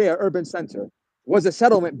 which is today an urban center, was a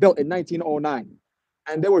settlement built in 1909.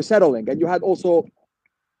 And they were settling. And you had also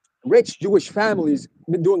rich Jewish families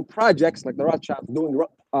doing projects like the Rothschilds doing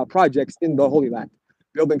projects in the Holy Land,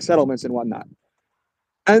 building settlements and whatnot.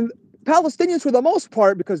 And Palestinians, for the most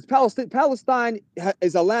part, because Palestine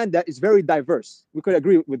is a land that is very diverse. We could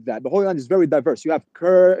agree with that. The Holy Land is very diverse. You have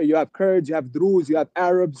Kurds, you have Druze, you have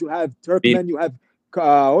Arabs, you have Turkmen, you have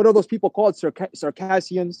what are those people called?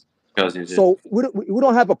 Circassians. So we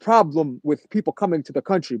don't have a problem with people coming to the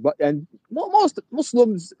country, and most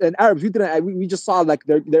Muslims and Arabs, we just saw like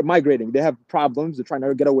they're migrating. They have problems. They're trying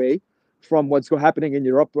to get away from what's happening in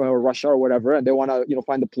Europe or Russia or whatever, and they want to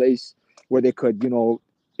find a place where they could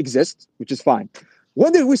exist, which is fine.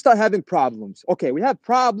 When did we start having problems? Okay, we have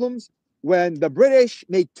problems when the British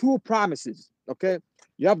made two promises. Okay,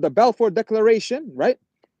 you have the Balfour Declaration, right,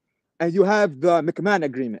 and you have the McMahon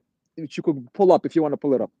Agreement, which you could pull up if you want to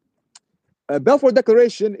pull it up. Balfour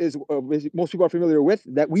Declaration is, most people are familiar with,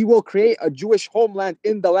 that we will create a Jewish homeland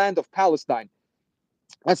in the land of Palestine.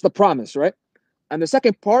 That's the promise, right? And the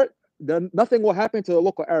second part, nothing will happen to the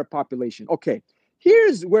local Arab population. Okay,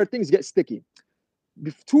 here's where things get sticky.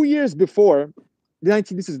 2 years before,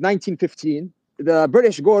 this is 1915, the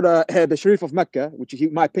British go to the Sharif of Mecca, which,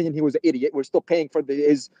 in my opinion, he was an idiot. We're still paying for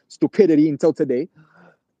his stupidity until today.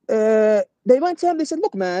 They went to him, they said,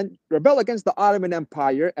 look, man, rebel against the Ottoman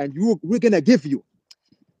Empire, and we're going to give you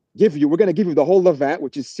the whole Levant,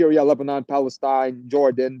 which is Syria, Lebanon, Palestine,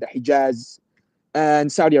 Jordan, the Hijaz,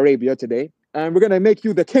 and Saudi Arabia today. And we're going to make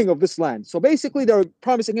you the king of this land. So basically, they're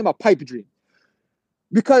promising him a pipe dream.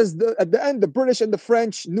 Because at the end, the British and the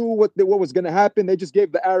French knew what was going to happen. They just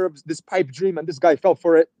gave the Arabs this pipe dream, and this guy fell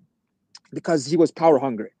for it because he was power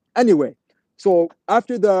hungry. Anyway, so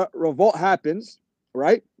after the revolt happens,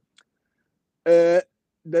 right? The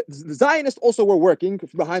Zionists also were working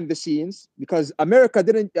behind the scenes because America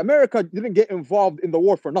didn't get involved in the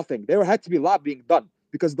war for nothing. There had to be lobbying done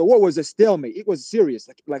because the war was a stalemate. It was serious,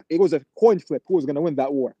 like it was a coin flip who was going to win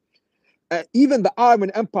that war. Even the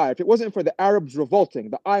Ottoman Empire, if it wasn't for the Arabs revolting,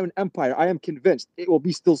 the Ottoman Empire, I am convinced it will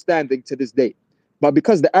be still standing to this day. But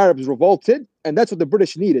because the Arabs revolted, and that's what the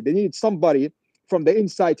British needed, they needed somebody from the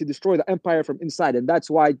inside to destroy the empire from inside. And that's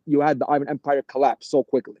why you had the Ottoman Empire collapse so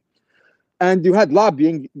quickly. And you had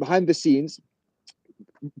lobbying behind the scenes,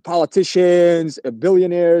 politicians,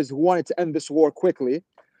 billionaires who wanted to end this war quickly.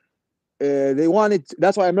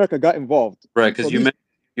 That's why America got involved. Right, because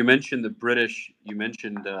you mentioned the British, you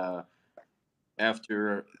mentioned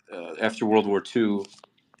after World War II,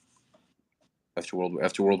 after World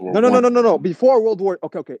War No. Before World War.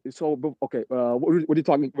 Okay. So what are you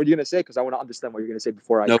talking? What are you gonna say? Because I want to understand what you're gonna say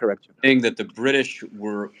before I correct you. Saying that the British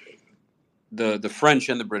were the French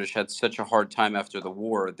and the British had such a hard time after the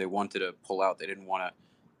war, they wanted to pull out. They didn't want to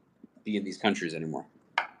be in these countries anymore.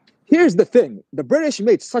 Here's the thing: the British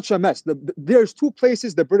made such a mess. There's two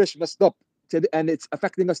places the British messed up, and it's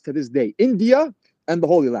affecting us to this day: India and the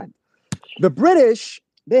Holy Land. The British,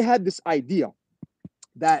 they had this idea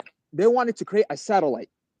that they wanted to create a satellite.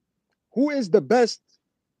 Who is the best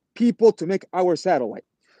people to make our satellite?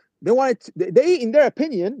 They wanted. They, in their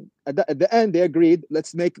opinion, at the end, they agreed.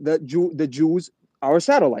 Let's make the Jews our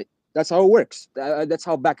satellite. That's how it works. That's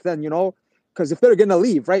how back then, because if they're gonna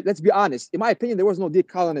leave, right? Let's be honest. In my opinion, there was no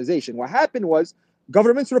decolonization. What happened was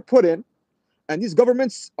governments were put in, and these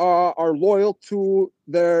governments are loyal to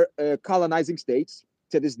their colonizing states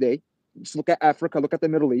to this day. Just look at Africa. Look at the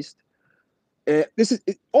Middle East. This is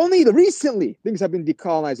only recently things have been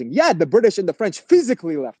decolonizing. Yeah, the British and the French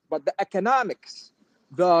physically left, but the economics,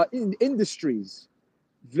 the industries,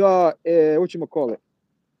 the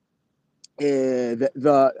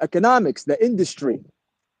the economics, the industry,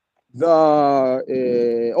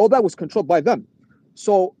 all that was controlled by them.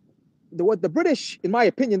 So what the British, in my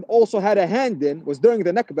opinion, also had a hand in was during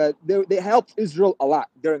the Nakba. They helped Israel a lot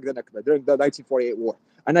during the Nakba, during the 1948 war.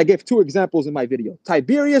 And I gave two examples in my video: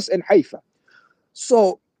 Tiberias and Haifa.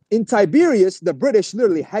 So in Tiberias, the British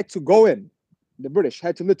literally had to go in. The British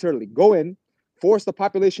had to literally go in, force the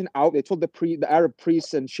population out. They told the Arab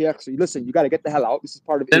priests and sheikhs, listen, you got to get the hell out. This is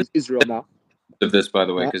part of Israel now. Of this, by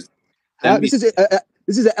the way, because this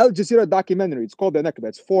is an Al Jazeera documentary. It's called The Nakba.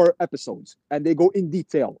 It's 4 episodes, and they go in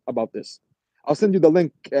detail about this. I'll send you the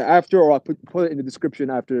link after, or I'll put it in the description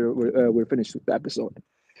after we're finished with the episode.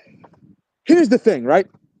 Here's the thing, right?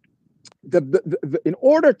 In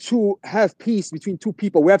order to have peace between two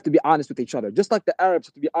people, we have to be honest with each other. Just like the Arabs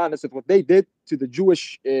have to be honest with what they did to the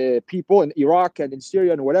Jewish people in Iraq and in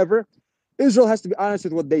Syria and whatever, Israel has to be honest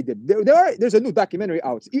with what they did. There's a new documentary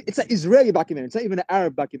out. It's an Israeli documentary. It's not even an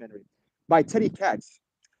Arab documentary by Teddy Katz,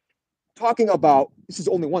 talking about, this is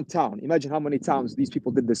only one town. Imagine how many towns these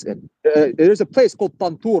people did this in. There's a place called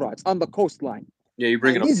Tantura. It's on the coastline. Yeah, you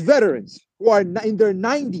bring it up. These veterans who are in their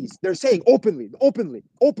 90s, they're saying openly,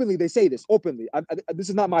 they say this openly. This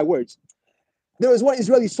is not my words. There was one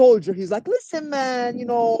Israeli soldier. He's like, listen, man,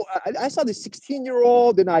 I saw this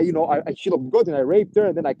 16-year-old and she looked good and I raped her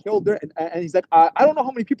and then I killed her. And he's like, I don't know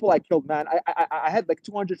how many people I killed, man. I had like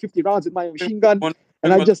 250 rounds in my machine gun.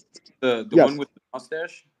 And I just... The one with the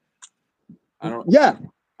mustache? That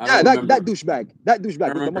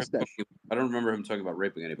douchebag with the mustache. I don't remember him talking about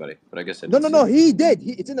raping anybody, but I guess No, he did.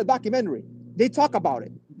 It's in the documentary. They talk about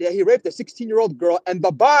it. He raped a 16-year-old girl, and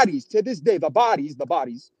the bodies, to this day, the bodies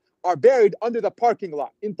are buried under the parking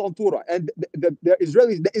lot in Tantura. And the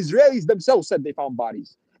Israelis themselves said they found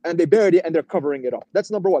bodies, and they buried it, and they're covering it up. That's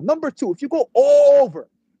number one. Number two, if you go over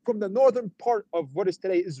from the northern part of what is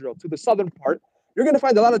today Israel to the southern part, you're going to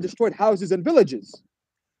find a lot of destroyed houses and villages.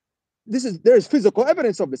 There's physical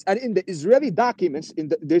evidence of this, and in the Israeli documents,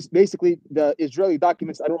 there's basically the Israeli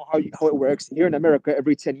documents. I don't know how it works here in America.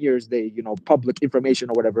 Every 10 years, they Public Information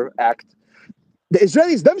or whatever Act. The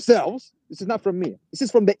Israelis themselves. This is not from me. This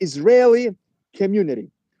is from the Israeli community.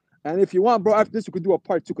 And if you want, bro, after this we could do a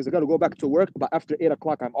part 2 because I got to go back to work. But after 8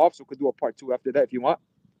 o'clock, I'm off, so we could do a part 2 after that if you want.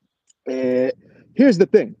 Here's the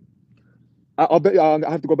thing. I'll bet I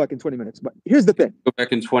have to go back in 20 minutes. But here's the thing. Go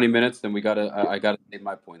back in 20 minutes, then I gotta say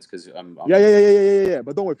my points because I'm Yeah.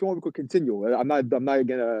 But don't worry, if you want, we could continue. I'm not gonna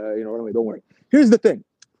don't worry. Here's the thing.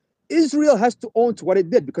 Israel has to own to what it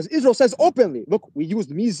did because Israel says openly, look, we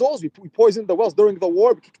used measles, we poisoned the wells during the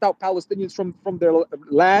war, we kicked out Palestinians from their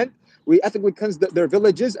land, we ethnically cleansed their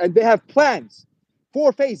villages, and they have plans,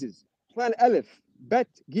 4 phases. Plan Aleph, Bet,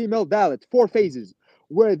 Gimel, Dalet, 4 phases.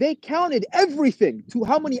 Where they counted everything to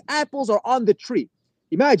how many apples are on the tree.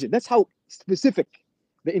 Imagine, that's how specific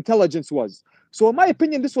the intelligence was. So in my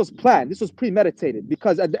opinion, this was planned. This was premeditated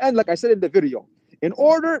because at the end, like I said in the video, in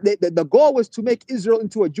order, the goal was to make Israel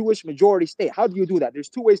into a Jewish majority state. How do you do that? There's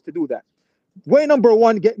 2 ways to do that. way number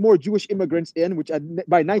one, get more Jewish immigrants in, which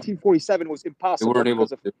by 1947 was They impossible weren't able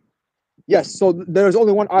because of to. yes. So there's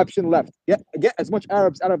only one option left: get as much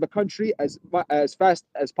Arabs out of the country as fast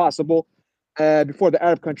as possible before the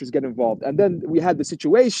Arab countries get involved. And then we had the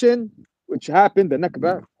situation which happened, the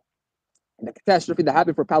Nakba, the catastrophe that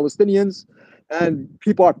happened for Palestinians, and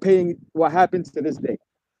people are paying what happens to this day.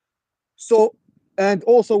 So, and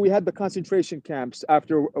also we had the concentration camps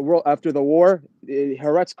after the war.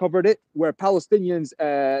 Haaretz covered it, where Palestinians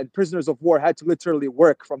and prisoners of war had to literally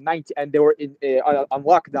work from 19, and they were on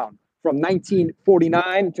lockdown from 1949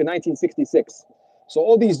 to 1966. So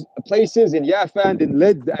all these places in Jaffa and in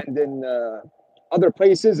Lid and in other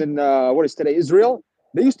places in what is today Israel,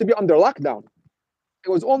 they used to be under lockdown. It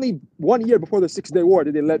was only 1 year before the 6 Day War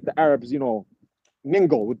that they let the Arabs,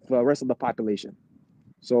 mingle with the rest of the population.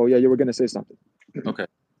 So yeah, you were gonna say something. Okay.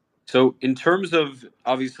 So in terms of,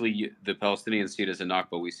 obviously, the Palestinians see it as a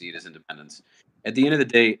Nakba, we see it as independence. At the end of the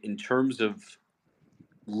day, in terms of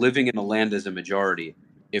living in a land as a majority,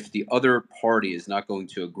 if the other party is not going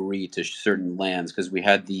to agree to certain lands, because we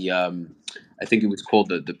had I think it was called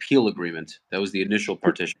the Peel Agreement. That was the initial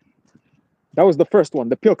partition. That was the first one,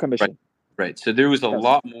 the Peel Right. Commission. Right. So there was a Yes.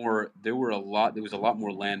 lot more. There was a lot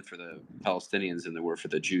more land for the Palestinians than there were for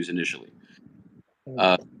the Jews initially.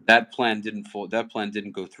 That plan didn't fall. That plan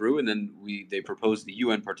didn't go through, and then they proposed the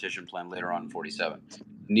UN partition plan later on in '47.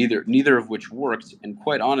 Neither of which worked, and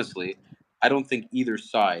quite honestly, I don't think either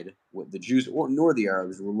side, the Jews nor the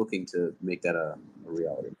Arabs, were looking to make that a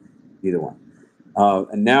reality. Either one.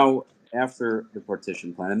 And now, after the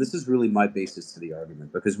partition plan, and this is really my basis to the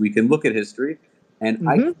argument, because we can look at history, and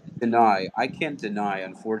I can't deny,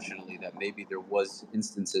 unfortunately, that maybe there was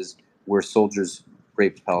instances where soldiers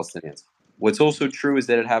raped Palestinians. What's also true is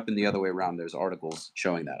that it happened the other way around. There's articles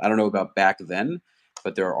showing that. I don't know about back then,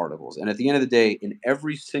 but there are articles. And at the end of the day, in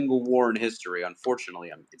every single war in history,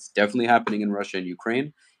 unfortunately, it's definitely happening in Russia and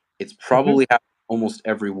Ukraine. It's probably happening almost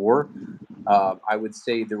every war. I would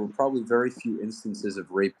say there were probably very few instances of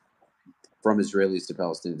rape from Israelis to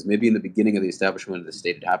Palestinians. Maybe in the beginning of the establishment of the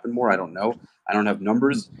state it happened more. I don't know. I don't have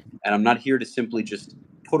numbers, and I'm not here to simply just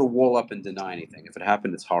put a wall up and deny anything. If it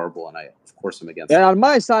happened, it's horrible, and of course, I'm against it. And on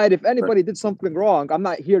my side, if anybody did something wrong, I'm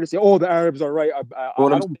not here to say, "Oh, the Arabs are right." I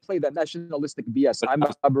don't play that nationalistic BS. I'm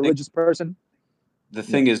a religious person. The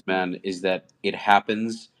thing is, man, is that it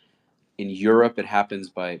happens in Europe. It happens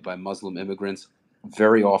by Muslim immigrants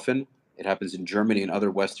very often. It happens in Germany and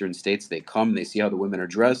other Western states. They come, they see how the women are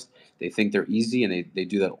dressed, they think they're easy, and they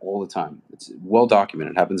do that all the time. It's well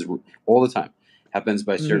documented. It happens all the time. It happens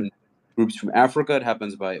by certain groups from Africa. It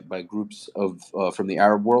happens by groups of from the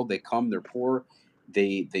Arab world. They come, they're poor.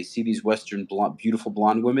 They see these Western beautiful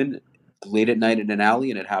blonde women late at night in an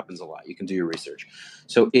alley, and it happens a lot. You can do your research.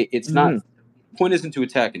 So it's not. The point isn't to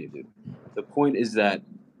attack any dude. The point is that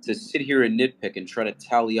to sit here and nitpick and try to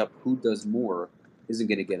tally up who does more isn't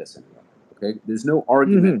going to get us anywhere. Okay, there's no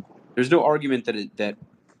argument. There's no argument that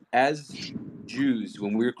as Jews,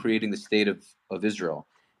 when we were creating the state of Israel,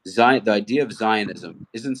 the idea of Zionism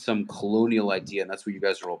isn't some colonial idea, and that's what you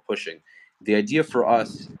guys are all pushing. The idea for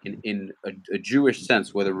us, in a Jewish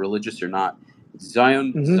sense, whether religious or not,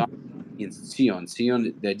 Zion in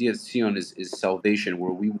Zion, the idea of Zion is salvation,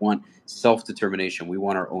 where we want self-determination. We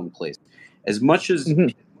want our own place. As much as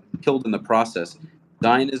killed in the process,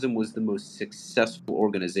 Zionism was the most successful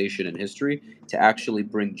organization in history to actually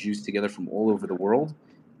bring Jews together from all over the world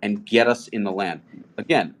and get us in the land.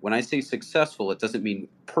 Again, when I say successful, it doesn't mean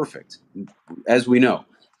perfect. As we know,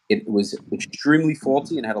 it was extremely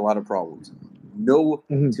faulty and had a lot of problems. To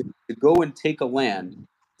go and take a land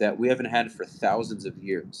that we haven't had for thousands of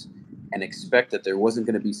years and expect that there wasn't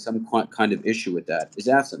going to be some kind of issue with that is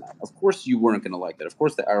asinine. Of course you weren't going to like that. Of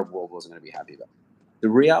course the Arab world wasn't going to be happy about it. The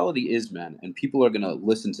reality is, man, and people are going to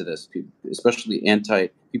listen to this, especially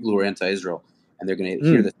people who are anti-Israel, and they're going to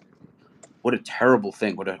hear this. What a terrible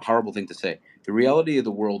thing. What a horrible thing to say. The reality of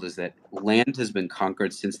the world is that land has been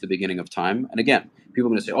conquered since the beginning of time. And again, people are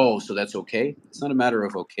going to say, oh, so that's okay. It's not a matter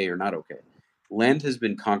of okay or not okay. Land has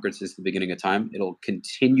been conquered since the beginning of time. It'll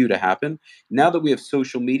continue to happen. Now that we have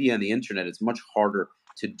social media and the internet, it's much harder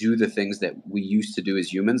to do the things that we used to do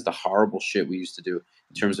as humans, the horrible shit we used to do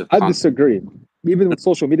in terms of... I disagree. Even with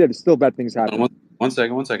social media, there's still bad things happening. One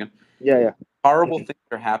second. Yeah. Horrible things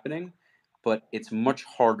are happening, but it's much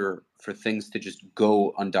harder for things to just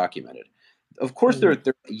go undocumented. Of course, there are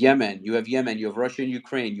Yemen. You have Russia and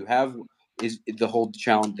Ukraine. You have the whole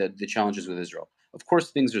challenge, the challenges with Israel. Of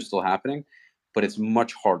course, things are still happening, but it's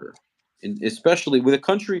much harder, and especially with a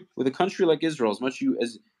country like Israel. As much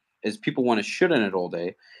as people want to shit on it all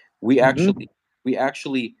day, we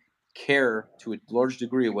actually care to a large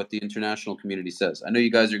degree what the international community says. I know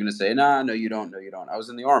you guys are going to say, nah, no, you don't. No, you don't. I was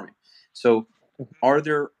in the army. So are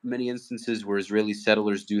there many instances where Israeli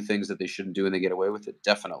settlers do things that they shouldn't do and they get away with it?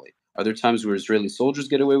 Definitely. Are there times where Israeli soldiers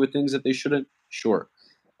get away with things that they shouldn't? Sure.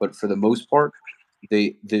 But for the most part,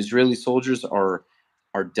 the Israeli soldiers are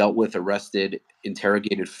dealt with, arrested,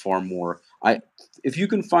 interrogated far more. If you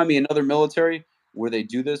can find me another military where they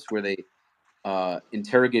do this, where they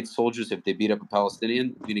interrogate soldiers if they beat up a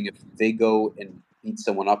Palestinian, meaning if they go and beat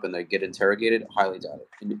someone up and they get interrogated, highly doubt it.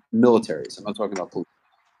 In militaries, I'm not talking about police.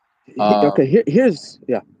 Okay, here's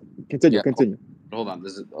Continue. Yeah, Continue. Hold on.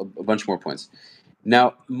 There's a bunch more points.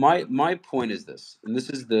 Now, my point is this, and this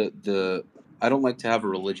is the I don't like to have a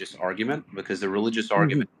religious argument, because the religious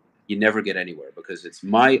argument you never get anywhere, because it's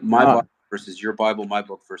my Bible versus your Bible, my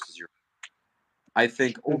book versus your. I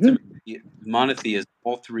think ultimately monotheists,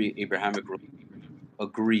 all three Abrahamic religions,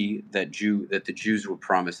 agree that the Jews were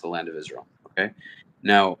promised the land of Israel. Okay,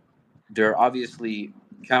 now there are obviously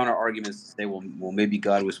counter arguments to say, well, maybe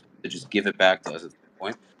God was supposed to just give it back to us at some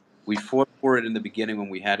point. We fought for it in the beginning when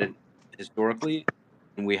we had it historically,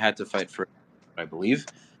 and we had to fight for it, I believe.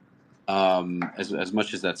 As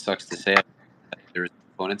much as that sucks to say, there is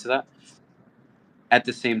a component to that. At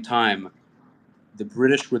the same time, the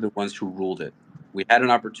British were the ones who ruled it. We had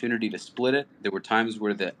an opportunity to split it. There were times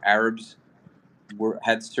where the Arabs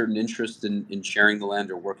had certain interest in sharing the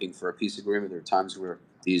land or working for a peace agreement. There were times where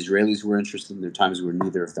the Israelis were interested, and there were times where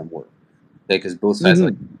neither of them were. Because both sides,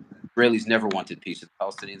 like Israelis never wanted peace. The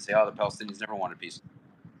Palestinians say, "Oh, the Palestinians never wanted peace."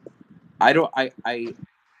 I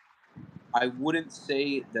wouldn't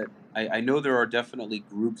say that. I know there are definitely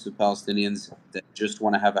groups of Palestinians that just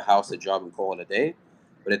want to have a house, a job, and call it a day.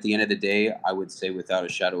 But at the end of the day, I would say without a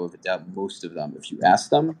shadow of a doubt, most of them, if you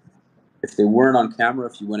ask them, if they weren't on camera,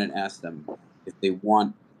 if you went and asked them if they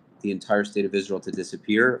want the entire state of Israel to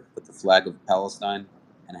disappear, put the flag of Palestine,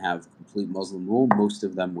 and have complete Muslim rule, most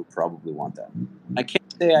of them would probably want that. I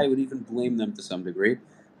can't say I would even blame them to some degree,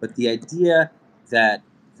 but the idea that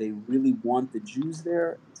they really want the Jews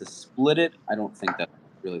there to split it, I don't think that's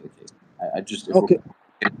really the case. I just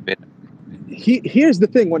Here's the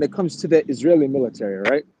thing when it comes to the Israeli military,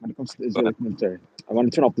 right? When it comes to the Israeli military, I want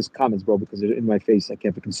to turn off these comments, bro, because they're in my face. I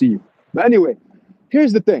can't fucking see you. But anyway,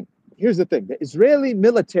 here's the thing. The Israeli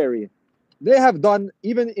military, they have done,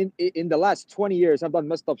 even in the last 20 years, have done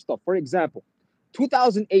messed up stuff. For example,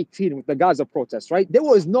 2018 with the Gaza protests, right? There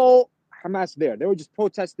was no Hamas there. They were just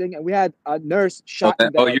protesting, and we had a nurse shot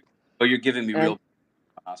in the head. You're giving me real.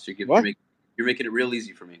 So you're making it real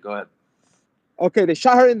easy for me. Go ahead. Okay, they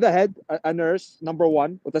shot her in the head, a nurse, number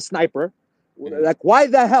one, with a sniper. Like, why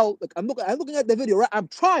the hell? Like, I'm looking at the video, right? I'm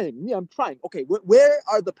trying. Okay, where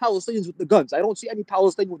are the Palestinians with the guns? I don't see any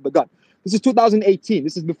Palestinian with the gun. This is 2018.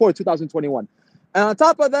 This is before 2021. And on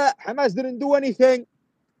top of that, Hamas didn't do anything.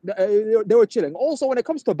 They were chilling. Also, when it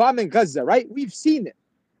comes to bombing Gaza, right? We've seen it.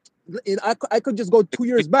 I could just go 2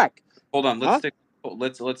 years back. Hold on.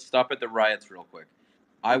 Let's stop at the riots real quick.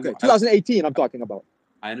 2018. I'm talking about.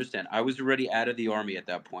 I understand. I was already out of the army at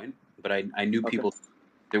that point, but I knew people.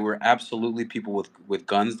 There were absolutely people with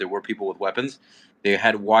guns. There were people with weapons. They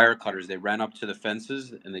had wire cutters. They ran up to the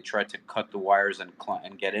fences and they tried to cut the wires and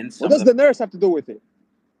get in. What does the nurse have to do with it?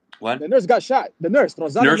 What? The nurse got shot. The nurse,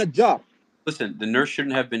 Rozana Najjar. Listen, the nurse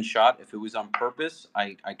shouldn't have been shot. If it was on purpose,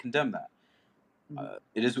 I condemn that.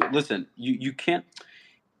 It is. Listen, you can't.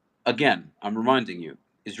 Again, I'm reminding you.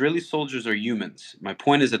 Israeli soldiers are humans. My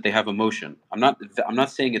point is that they have emotion. I'm not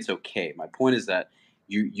saying it's okay. My point is that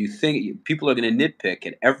you think people are going to nitpick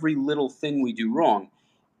at every little thing we do wrong.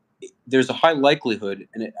 There's a high likelihood,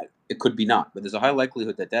 and it could be not, but there's a high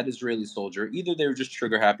likelihood that Israeli soldier, either they were just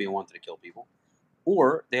trigger happy and wanted to kill people,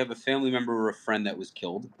 or they have a family member or a friend that was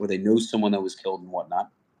killed, or they know someone that was killed and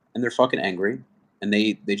whatnot, and they're fucking angry, and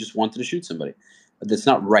they just wanted to shoot somebody. That's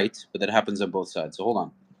not right, but that happens on both sides. So hold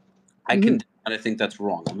on. I think that's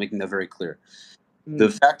wrong. I'm making that very clear. The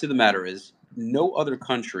fact of the matter is, no other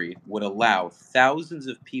country would allow thousands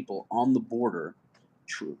of people on the border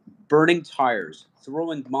burning tires,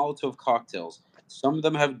 throwing Molotov cocktails. Some of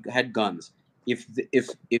them have had guns. If the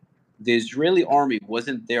Israeli army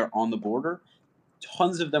wasn't there on the border,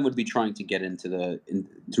 tons of them would be trying to get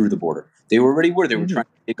through the border. They already were. They were trying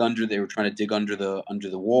to dig under. They were trying to dig under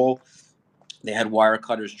the wall. They had wire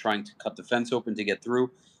cutters trying to cut the fence open to get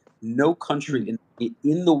through. No country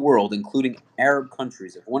in the world, including Arab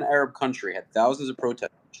countries, if one Arab country had thousands of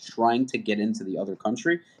protesters trying to get into the other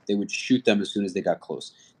country, they would shoot them as soon as they got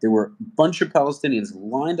close. There were a bunch of Palestinians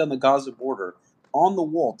lined on the Gaza border, on the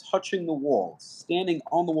wall, touching the wall, standing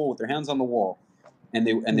on the wall with their hands on the wall, and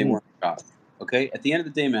they weren't shot. Okay? At the end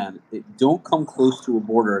of the day, man, don't come close to a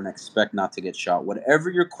border and expect not to get shot. Whatever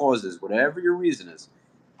your cause is, whatever your reason is,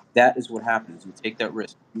 that is what happens. You take that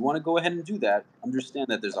risk. You want to go ahead and do that, understand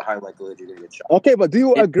that there's a high likelihood you're going to get shot. Okay, but do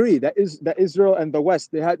you agree that Israel and the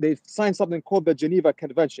West they signed something called the Geneva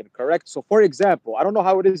Convention, correct? So, for example, I don't know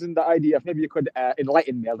how it is in the IDF. Maybe you could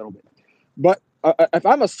enlighten me a little bit. But if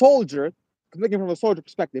I'm a soldier, looking from a soldier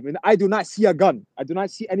perspective, and I do not see a gun, I do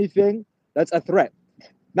not see anything that's a threat.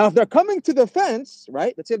 Now, if they're coming to the fence,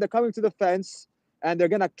 right? Let's say they're coming to the fence and they're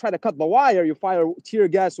gonna try to cut the wire. You fire tear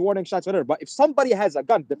gas, warning shots, whatever. But if somebody has a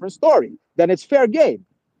gun, different story. Then it's fair game.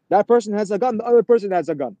 That person has a gun, the other person has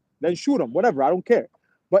a gun. Then shoot them, whatever. I don't care.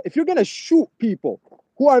 But if you're gonna shoot people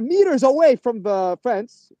who are meters away from the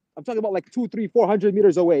fence, I'm talking about like 200, 300, 400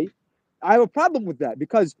 meters away, I have a problem with that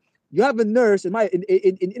because you have a nurse in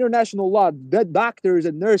international law. That doctors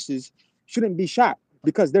and nurses shouldn't be shot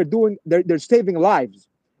because they're saving lives.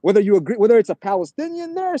 Whether you agree, whether it's a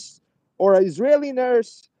Palestinian nurse or an Israeli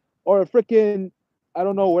nurse or a freaking, I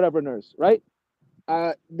don't know, whatever nurse, right?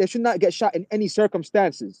 They should not get shot in any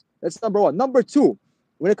circumstances. That's number one. Number two,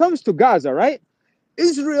 when it comes to Gaza, right?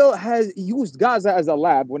 Israel has used Gaza as a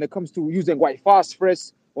lab when it comes to using white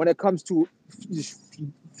phosphorus, when it comes to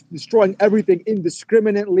destroying everything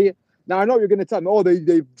indiscriminately. Now, I know you're going to tell me, oh,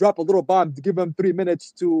 they drop a little bomb to give them 3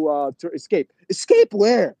 minutes to escape. Escape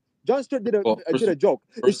where? John Stewart did a joke.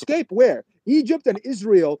 Escape where? Egypt and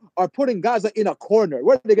Israel are putting Gaza in a corner.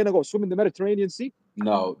 Where are they going to go? Swim in the Mediterranean Sea?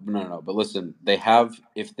 No. But listen,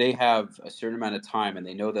 if they have a certain amount of time and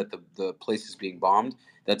they know that the place is being bombed,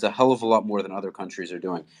 that's a hell of a lot more than other countries are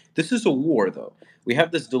doing. This is a war, though. We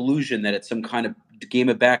have this delusion that it's some kind of game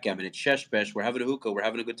of backgammon. It's shesh-besh. We're having a hookah. We're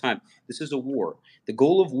having a good time. This is a war. The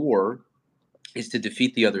goal of war is to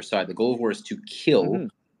defeat the other side. The goal of war is to kill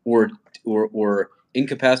or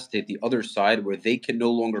incapacitate the other side where they can no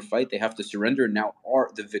longer fight. They have to surrender. And now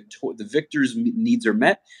the victor's needs are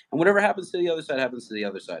met. And whatever happens to the other side happens to the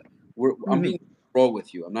other side. I'm being raw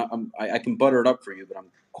with you. I can butter it up for you, but I'm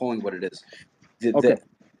calling what it is.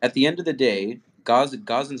 At the end of the day,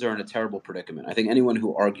 Gazans are in a terrible predicament. I think anyone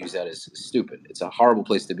who argues that is stupid. It's a horrible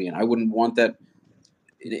place to be in. I wouldn't want that.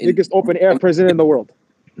 Biggest open air prison in the world.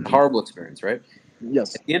 Horrible experience, right?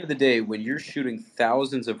 Yes. At the end of the day, when you're shooting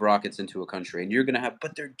thousands of rockets into a country, and you're going to have,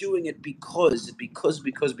 but they're doing it because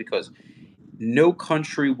no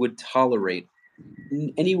country would tolerate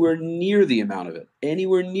anywhere near the amount of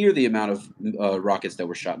rockets that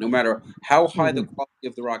were shot, no matter how high the quality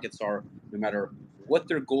of the rockets are, no matter what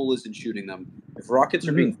their goal is in shooting them. If rockets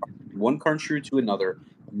are being fired from one country to another,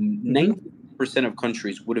 90% of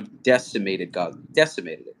countries would have decimated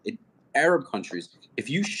it. Arab countries, if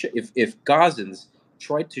Gazans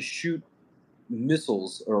tried to shoot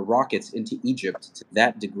missiles or rockets into Egypt to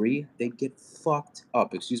that degree, they'd get fucked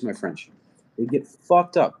up. Excuse my French. They get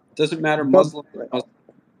fucked up. It doesn't matter Muslim.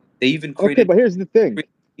 They even created. Okay, but here's the thing.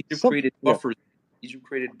 Egypt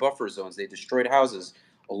created buffer zones. They destroyed houses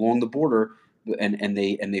along the border, and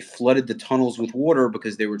they flooded the tunnels with water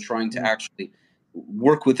because they were trying to actually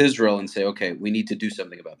work with Israel and say, okay, we need to do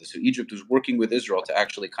something about this. So Egypt was working with Israel to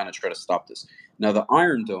actually kind of try to stop this. Now, the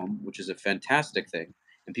Iron Dome, which is a fantastic thing,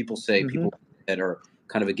 and people that are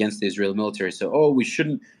kind of against the Israeli military say, oh, we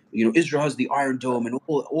shouldn't, Israel has the Iron Dome and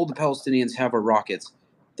all the Palestinians have our rockets.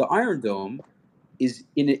 The Iron Dome is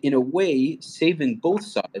in a way saving both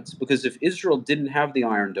sides, because if Israel didn't have the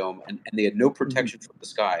Iron Dome and they had no protection from the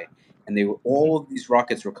sky, and all of these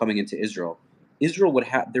rockets were coming into Israel would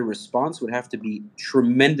have, their response would have to be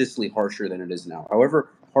tremendously harsher than it is now. However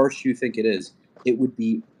harsh you think it is, it would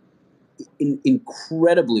be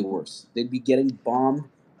incredibly worse. They'd be getting bombed.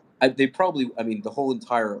 The whole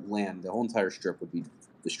entire land, the whole entire strip would be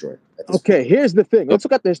destroyed. Okay, here's the thing. Let's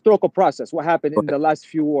look at the historical process. What happened in the last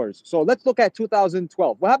few wars? So let's look at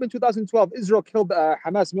 2012. What happened in 2012? Israel killed a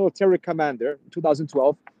Hamas military commander in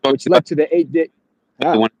 2012, which led to the 8-day.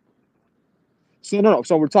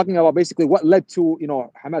 So we're talking about basically what led to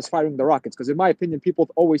Hamas firing the rockets. Because in my opinion, people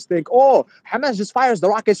always think, oh, Hamas just fires the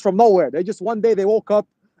rockets from nowhere. One day they woke up,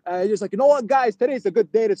 just like, you know what, guys, today's a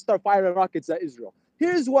good day to start firing rockets at Israel.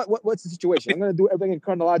 Here's what's the situation. I'm going to do everything in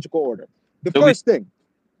chronological order. The first thing.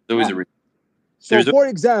 For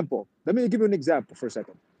example, let me give you an example for a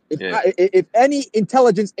second. If any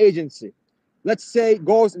intelligence agency, let's say,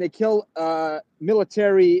 goes and they kill a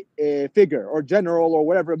military figure or general or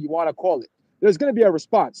whatever you want to call it, there's going to be a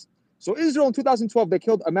response. So Israel in 2012, they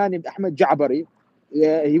killed a man named Ahmed Ja'bari.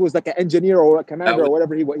 Yeah, he was like an engineer or a commander or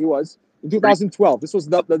whatever he was. In 2012, this was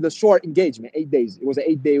the short engagement, 8 days. It was an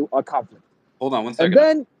 8-day conflict. Hold on one second.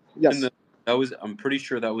 And then, I'm pretty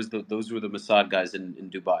sure those were the Mossad guys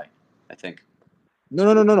in Dubai, I think.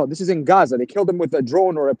 No. This is in Gaza. They killed him with a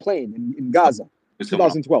drone or a plane in Gaza,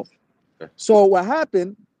 2012. Okay. So what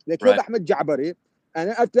happened? They killed Right. Ahmed Jabari. And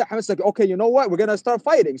then after that, Hamas like, okay, you know what? We're going to start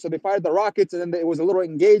fighting. So they fired the rockets, and then it was a little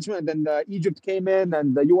engagement. And then Egypt came in,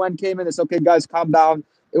 and the UN came in and said, okay, guys, calm down.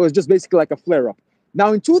 It was just basically like a flare-up.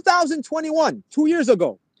 Now, in 2021, 2 years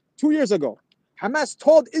ago, Hamas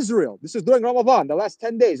told Israel, this is during Ramadan, the last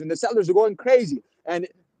 10 days, when the settlers were going crazy and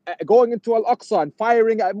going into Al-Aqsa and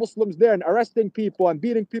firing at Muslims there and arresting people and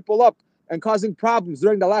beating people up and causing problems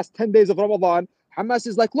during the last 10 days of Ramadan. Hamas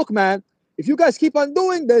is like, look, man, if you guys keep on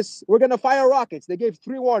doing this, we're going to fire rockets. They gave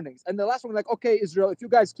 3 warnings. And the last one, like, okay, Israel, if you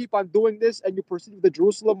guys keep on doing this and you proceed with the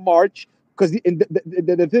Jerusalem March, because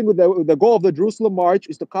the thing with the goal of the Jerusalem March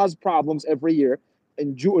is to cause problems every year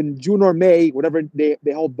in June or May, whatever they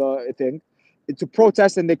hold the thing, to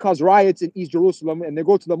protest, and they cause riots in East Jerusalem, and they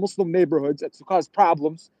go to the Muslim neighborhoods to cause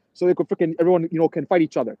problems so they could everyone, can fight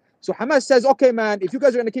each other. So Hamas says, okay, man, if you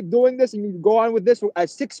guys are going to keep doing this and you go on with this, at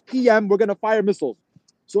 6 p.m., we're going to fire missiles.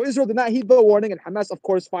 So Israel did not heed the warning, and Hamas, of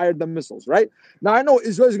course, fired the missiles, right? Now, I know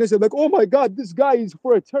Israel is going to say, like, oh, my God, this guy is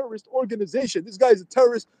for a terrorist organization. This guy is a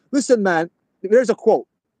terrorist. Listen, man, there's a quote,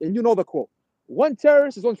 and you know the quote. One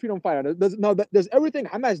terrorist is one freedom fighter. Does everything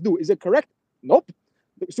Hamas do, is it correct? Nope.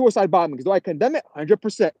 Suicide bombings. Do I condemn it?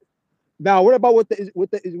 100%. Now, what about what the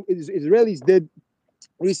Israelis did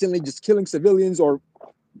recently, just killing civilians, or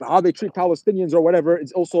how they treat Palestinians or whatever?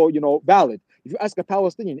 It's also, valid. If you ask a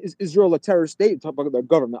Palestinian, is Israel a terrorist state? Talk about the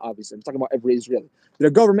government, obviously. I'm talking about every Israeli.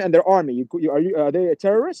 Their government and their army. Are they a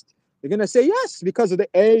terrorist? They're going to say yes because of the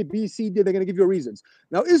A, B, C, D. They're going to give you reasons.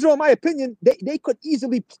 Now, Israel, in my opinion, they could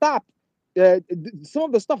easily stop some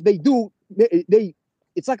of the stuff they do.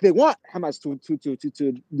 It's like they want Hamas to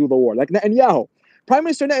do the war. Like Netanyahu. Prime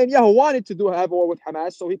Minister Netanyahu wanted to have a war with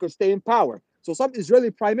Hamas so he could stay in power. So some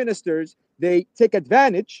Israeli prime ministers, they take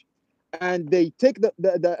advantage, and they take the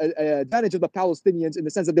advantage of the Palestinians in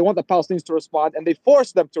the sense that they want the Palestinians to respond, and they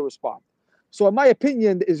force them to respond. So in my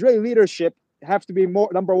opinion, the Israeli leadership have to be more,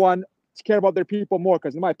 number one, to care about their people more,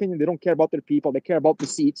 because in my opinion, they don't care about their people. They care about the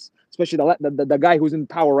seats, especially the guy who's in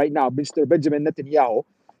power right now, Mr. Benjamin Netanyahu.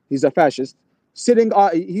 He's a fascist.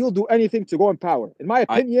 He'll do anything to go in power. In my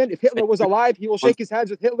opinion, if Hitler was alive, he will shake his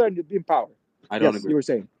hands with Hitler and be in power. I don't agree. You were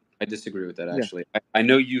saying. I disagree with that, actually. Yeah. I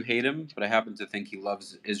know you hate him, but I happen to think he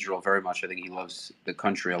loves Israel very much. I think he loves the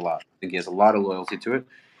country a lot. I think he has a lot of loyalty to it.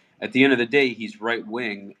 At the end of the day, he's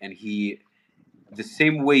right-wing, and the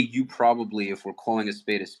same way you probably, if we're calling a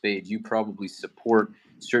spade, you probably support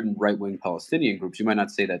certain right-wing Palestinian groups. You might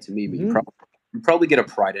not say that to me, but you probably get a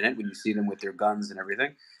pride in it when you see them with their guns and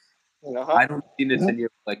everything. I don't see Netanyahu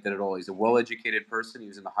like that at all. He's a well-educated person. He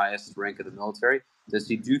was in the highest rank of the military. Does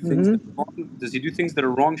he do things that are wrong? Does he do things that are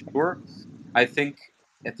wrong? Sure. I think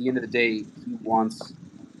at the end of the day, he wants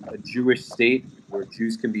a Jewish state where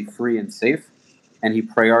Jews can be free and safe, and he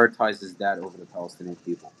prioritizes that over the Palestinian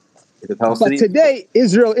people. But today,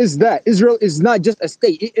 Israel is that. Israel is not just a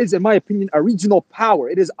state. It is, in my opinion, a regional power.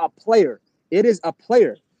 It is a player. Here's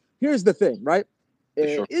the thing, right?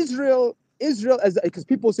 Sure. Israel, because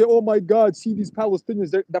people say, oh my God, see these Palestinians.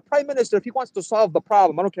 The prime minister, if he wants to solve the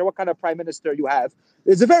problem, I don't care what kind of prime minister you have,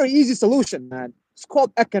 it's a very easy solution, man. It's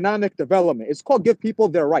called economic development. It's called give people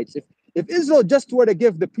their rights. If Israel just were to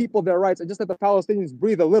give the people their rights and just let the Palestinians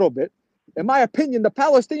breathe a little bit, in my opinion, the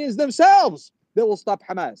Palestinians themselves, they will stop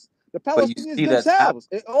Hamas. The Palestinians themselves,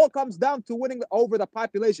 it all comes down to winning over the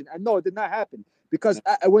population. And no, it did not happen. Because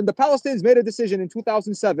when the Palestinians made a decision in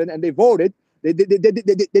 2007 and they voted, they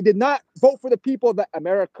did not vote for the people that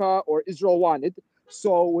America or Israel wanted.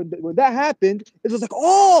 So when that happened, it was like,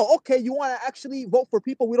 oh, okay, you want to actually vote for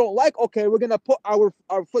people we don't like? Okay, we're gonna put our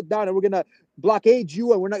foot down and we're gonna blockade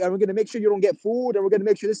you, and we're gonna make sure you don't get food, and we're gonna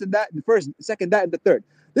make sure this and that, the first, second, that, and the third.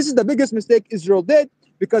 This is the biggest mistake Israel did,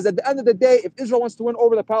 because at the end of the day, if Israel wants to win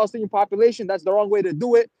over the Palestinian population, that's the wrong way to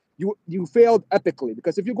do it. You failed epically,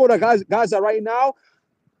 because if you go to Gaza right now,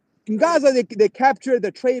 in Gaza, they capture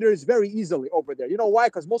the traitors very easily over there. You know why?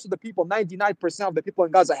 Because most of the people, 99% of the people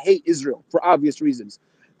in Gaza hate Israel for obvious reasons.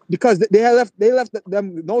 Because they left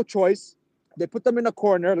them no choice. They put them in a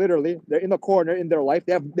corner, literally. They're in a corner in their life.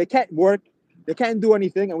 They can't work. They can't do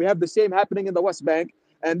anything. And we have the same happening in the West Bank.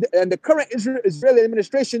 And the current Israeli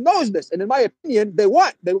administration knows this. And in my opinion, they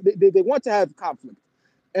want to have conflict.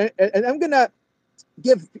 And I'm going to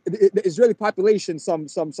give the Israeli population some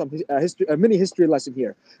history, a mini history lesson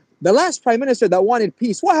here. The last prime minister that wanted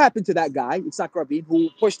peace, what happened to that guy, Yitzhak Rabin,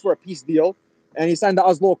 who pushed for a peace deal, and he signed the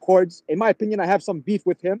Oslo Accords? In my opinion, I have some beef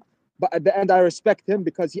with him, but at the end, I respect him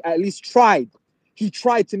because he at least tried. He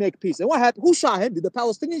tried to make peace. And what happened? Who shot him? Did the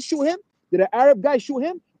Palestinians shoot him? Did an Arab guy shoot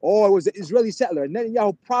him? oh, it was an Israeli settler. And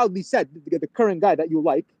Netanyahu proudly said, the current guy that you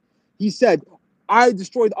like, he said, I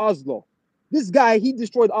destroyed Oslo. This guy, he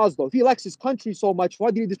destroyed Oslo. If he likes his country so much,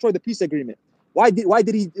 why did he destroy the peace agreement? Why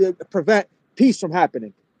did he prevent peace from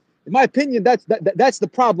happening? In my opinion, that's the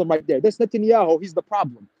problem right there. That's Netanyahu. He's the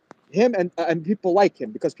problem. Him and people like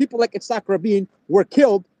him, because people like Itzhak Rabin were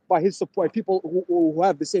killed by his support. People who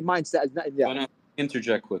have the same mindset as Netanyahu. I'll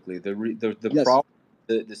interject quickly. The Yes. problem,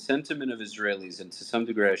 the sentiment of Israelis, and to some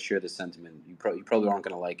degree I share the sentiment. You probably aren't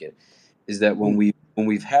going to like it. Is that when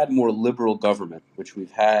we've had more liberal government, which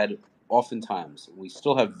we've had oftentimes, we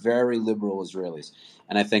still have very liberal Israelis,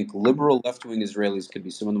 and I think liberal left-wing Israelis could be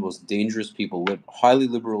some of the most dangerous people. Highly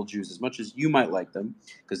liberal Jews, as much as you might like them,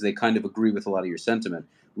 because they kind of agree with a lot of your sentiment,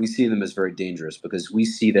 we see them as very dangerous, because we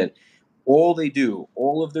see that all they do,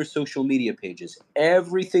 all of their social media pages,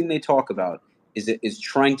 everything they talk about is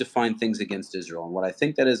trying to find things against Israel. And what I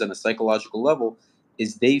think that is on a psychological level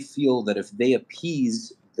is they feel that if they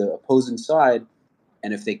appease the opposing side,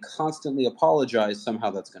 and if they constantly apologize, somehow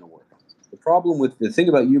that's going to work. The problem with the thing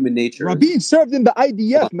about human nature, Rabin served in the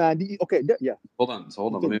IDF, man. Okay, yeah. Hold on.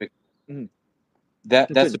 Let me make, Mm-hmm.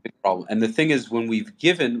 that's a big problem. And the thing is, we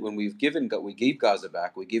gave Gaza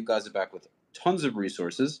back. We gave Gaza back with tons of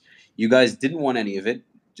resources. You guys didn't want any of it.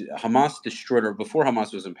 Hamas destroyed, or before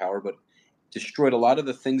Hamas was in power, but destroyed a lot of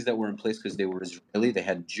the things that were in place because they were Israeli. They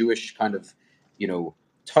had Jewish kind of,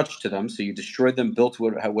 touch to them. So you destroyed them, built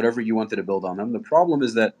whatever you wanted to build on them. The problem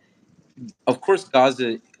is that, of course,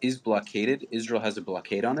 Gaza is blockaded. Israel has a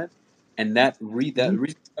blockade on it, and that reason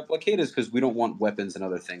that blockade is because we don't want weapons and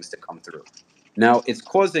other things to come through. Now it's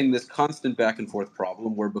causing this constant back and forth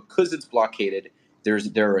problem where, because it's blockaded, there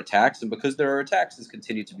are attacks, and because there are attacks, it's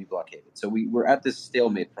continued to be blockaded. So we're at this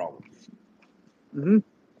stalemate problem. Mm-hmm.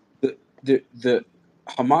 The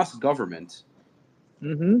Hamas government.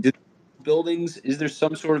 Mm-hmm. Buildings, is there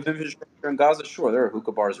some sort of infrastructure in Gaza? Sure, there are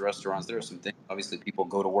hookah bars, restaurants, there are some things. Obviously, people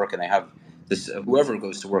go to work and they have this. Whoever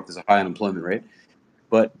goes to work, there's a high unemployment rate,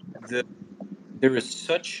 but there is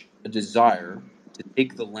such a desire to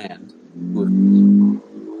take the land, to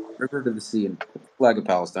a river to the sea, and put the flag of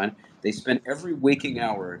Palestine. They spend every waking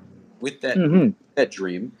hour with that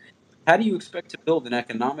dream. How do you expect to build an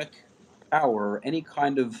economic power or any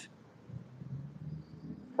kind of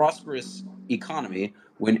prosperous economy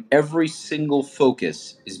when every single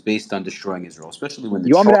focus is based on destroying Israel, especially when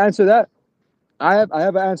you want me to answer that? I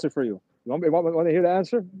have an answer for you. You want to hear the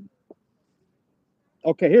answer?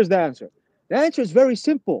 Okay, here's the answer. The answer is very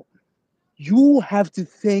simple. You have to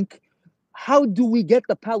think, how do we get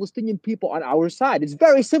the Palestinian people on our side? It's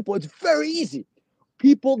very simple. It's very easy.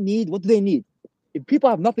 People need, what do they need? If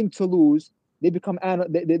people have nothing to lose, they become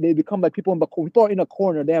like people people are in a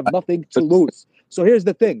corner. They have nothing to lose. So here's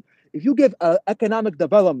the thing. If you give economic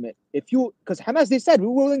development, because Hamas, they said, we're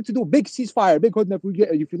willing to do big ceasefire, big hood,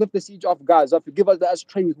 if you lift the siege off Gaza, if you give us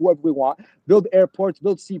trade with whoever we want, build airports,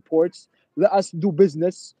 build seaports, let us do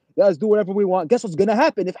business, let us do whatever we want. Guess what's going to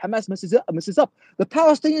happen if Hamas messes up? The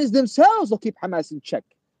Palestinians themselves will keep Hamas in check.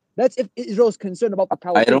 That's if Israel is concerned about the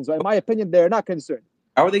Palestinians. So in my opinion, they're not concerned.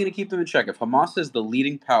 How are they going to keep them in check if Hamas is the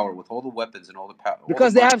leading power with all the weapons and all the power?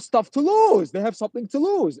 Because they have stuff to lose. They have something to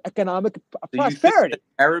lose. Economic prosperity.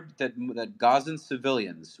 That Gazan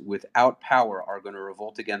civilians without power are going to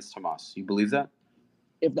revolt against Hamas. You believe that?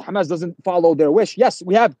 If the Hamas doesn't follow their wish, yes,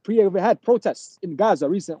 we had protests in Gaza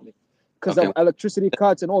recently because of electricity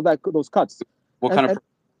cuts and all that. Those cuts. What kind of?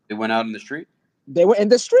 They went out in the street. They were in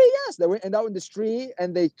the street. Yes, they went out in the street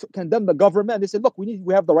and they condemned the government. They said, "Look, we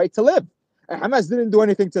have the right to live." And Hamas didn't do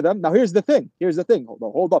anything to them. Now, here's the thing.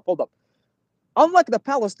 Hold up. Unlike the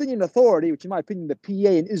Palestinian Authority, which in my opinion, the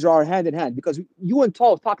PA and Israel are hand in hand, because you and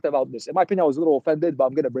Tal talked about this. In my opinion, I was a little offended, but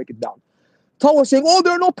I'm going to break it down. Tal was saying,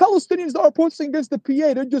 there are no Palestinians that are protesting against the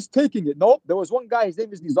PA. They're just taking it. No, there was one guy, his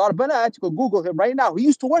name is Nizar Banat. You can Google him right now. He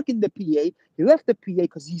used to work in the PA. He left the PA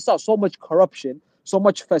because he saw so much corruption, so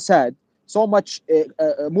much facade, so much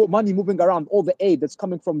money moving around. All the aid that's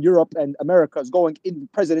coming from Europe and America is going in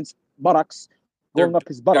president's buttocks, going up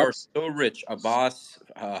his buttocks. They are so rich. Abbas,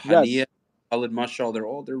 Haniyeh, Khalid Mashal,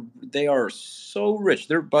 they are so rich.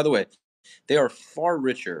 By the way, they are far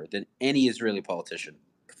richer than any Israeli politician.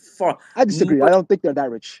 I disagree. I don't think they're that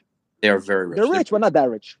rich. They are very rich. They're rich, but not that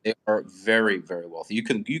rich. They are very, very wealthy. You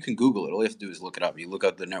can Google it. All you have to do is look it up. You look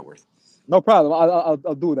up the net worth. No problem.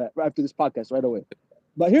 I'll do that after this podcast right away.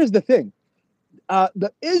 But here's the thing.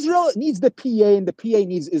 The Israel needs the PA and the PA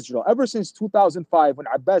needs Israel. Ever since 2005, when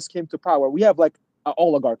Abbas came to power, we have like an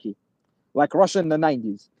oligarchy, like Russia in the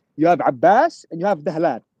 90s. You have Abbas and you have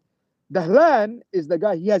Dahlan. Dahlan is the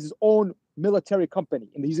guy, he has his own military company,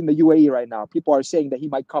 and he's in the UAE right now. People are saying that he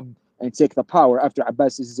might come and take the power after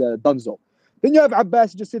Abbas is donezo. Then you have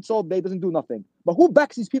Abbas, he just sits all day, doesn't do nothing. But who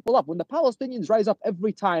backs these people up? When the Palestinians rise up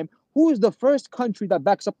every time, who is the first country that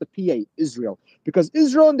backs up the PA? Israel. Because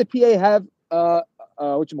Israel and the PA have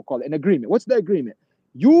an agreement. What's the agreement?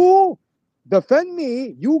 You defend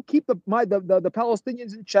me, you keep the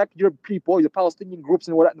Palestinians in check, your people, your Palestinian groups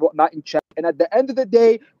and whatnot in check. And at the end of the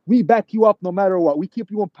day, we back you up no matter what. We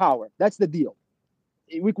keep you in power. That's the deal.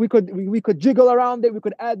 We could jiggle around it. We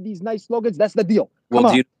could add these nice slogans. That's the deal. Come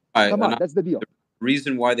on. That's the deal. The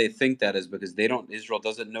reason why they think that is because Israel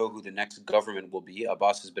doesn't know who the next government will be.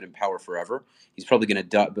 Abbas has been in power forever. He's probably going to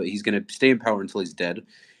die, but he's going to stay in power until he's dead.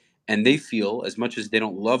 And they feel, as much as they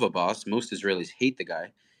don't love Abbas, most Israelis hate the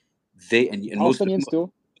guy. Palestinians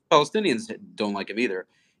too. Palestinians don't like him either.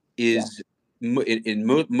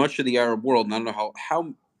 Much of the Arab world, and I don't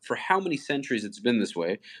know how many centuries it's been this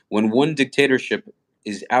way. When one dictatorship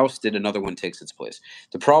is ousted, another one takes its place.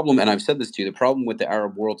 The problem, and I've said this to you, the problem with the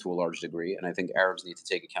Arab world to a large degree, and I think Arabs need to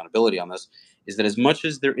take accountability on this, is that as much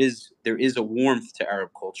as there is a warmth to Arab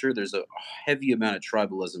culture, there's a heavy amount of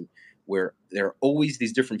tribalism where there are always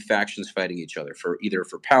these different factions fighting each other for either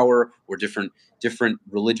for power or different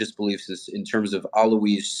religious beliefs in terms of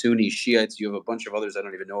Alawis, Sunni, Shiites. You have a bunch of others I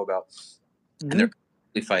don't even know about, and they're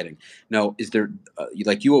fighting. Now, is there,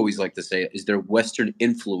 like you always like to say, is there Western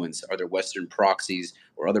influence? Are there Western proxies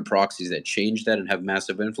or other proxies that change that and have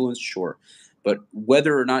massive influence? Sure. But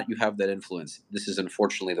whether or not you have that influence, this is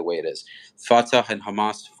unfortunately the way it is. Fatah and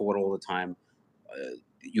Hamas fought all the time.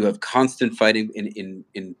 You have constant fighting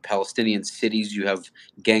in Palestinian cities. You have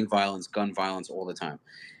gang violence, gun violence all the time.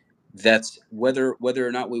 That's whether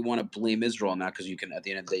or not we want to blame Israel, not because you can, at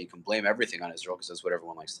the end of the day, you can blame everything on Israel because that's what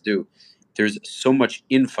everyone likes to do. There's so much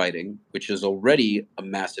infighting, which is already a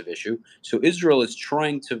massive issue. So Israel is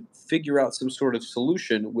trying to figure out some sort of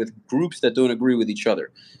solution with groups that don't agree with each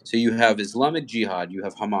other. So you have Islamic Jihad, you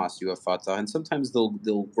have Hamas, you have Fatah, and sometimes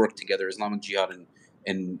they'll work together. Islamic Jihad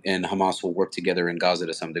and Hamas will work together in Gaza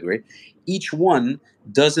to some degree. Each one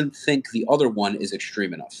doesn't think the other one is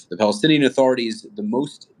extreme enough. The Palestinian Authority is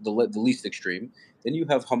the least extreme. Then you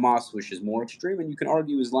have Hamas, which is more extreme, and you can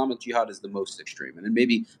argue Islamic Jihad is the most extreme. And then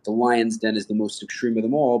maybe the Lion's Den is the most extreme of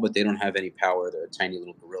them all, but they don't have any power. They're a tiny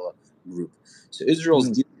little guerrilla group. So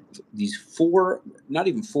Israel's these four, not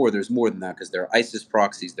even four, there's more than that because there are ISIS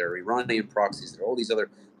proxies, there are Iranian proxies, there are all these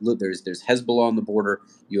other, there's Hezbollah on the border,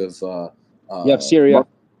 you have Syria.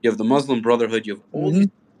 You have the Muslim Brotherhood. You have all these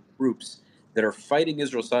groups that are fighting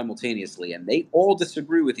Israel simultaneously, and they all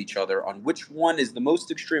disagree with each other on which one is the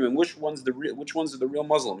most extreme and which ones are the real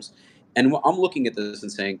Muslims. And I'm looking at this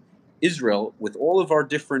and saying, Israel, with all of our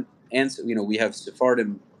different answers, we have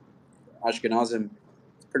Sephardim, Ashkenazim,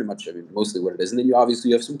 pretty much, mostly what it is, and then you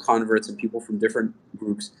obviously have some converts and people from different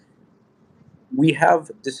groups. We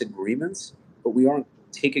have disagreements, but we aren't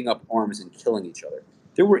taking up arms and killing each other.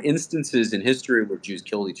 There were instances in history where Jews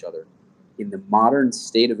killed each other. In the modern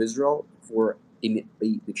state of Israel, for an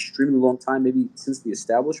extremely long time, maybe since the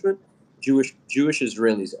establishment, Jewish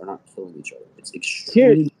Israelis are not killing each other. It's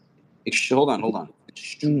extremely. Hold on.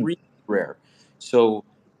 Extremely rare. So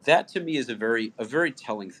that to me is a very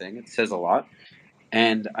telling thing. It says a lot.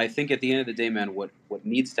 And I think at the end of the day, man, what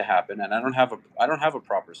needs to happen, and I don't have a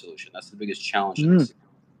proper solution. That's the biggest challenge in this.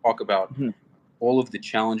 Talk about all of the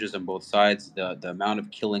challenges on both sides, the amount of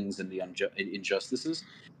killings and the injustices.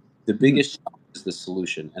 The biggest challenge is the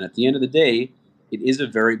solution. And at the end of the day, it is a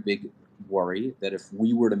very big worry that if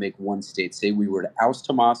we were to make one state, say we were to oust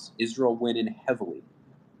Hamas, Israel went in heavily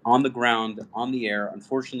on the ground, on the air.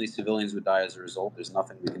 Unfortunately, civilians would die as a result. There's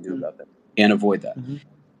nothing we can do about that. Can't avoid that.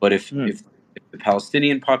 But if the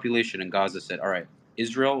Palestinian population in Gaza said, all right,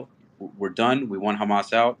 Israel, we're done. We want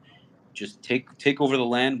Hamas out. Just take over the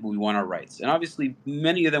land. We want our rights. And obviously,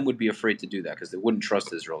 many of them would be afraid to do that because they wouldn't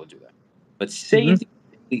trust Israel to do that. But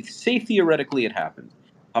say theoretically it happened.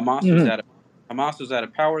 Hamas was out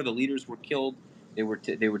of power. The leaders were killed. They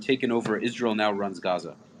were taken over. Israel now runs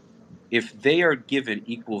Gaza. If they are given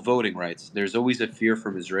equal voting rights, there's always a fear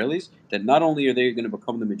from Israelis that not only are they going to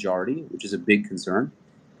become the majority, which is a big concern,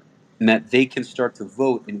 and that they can start to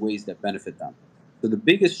vote in ways that benefit them. So the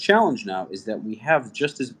biggest challenge now is that we have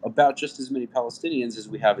just as many Palestinians as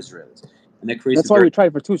we have Israelis, and that creates. That's why we try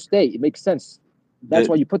for two states. It makes sense. That's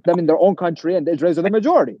why you put them in their own country, and the Israelis are the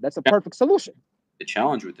majority. That's a perfect solution. The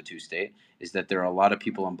challenge with the two-state is that there are a lot of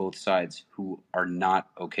people on both sides who are not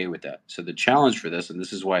okay with that. So the challenge for this, and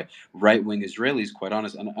this is why right-wing Israelis, quite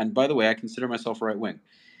honest, and by the way, I consider myself right-wing.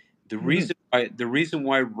 The reason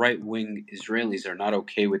why right-wing Israelis are not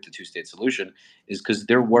okay with the two-state solution is because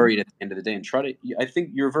they're worried at the end of the day and I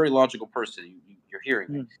think you're a very logical person. You're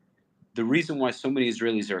hearing me. the reason why so many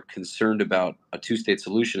Israelis are concerned about a two-state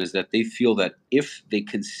solution is that they feel that if they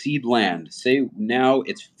concede land, say now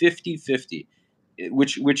it's 50-50,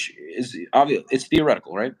 which is obvious, it's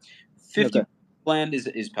theoretical, right? 50% Okay. of the land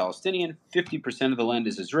is Palestinian, 50% of the land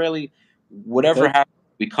is Israeli. Whatever Okay. happens,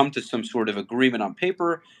 we come to some sort of agreement on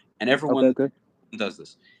paper, and everyone Okay. does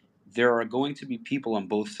this. There are going to be people on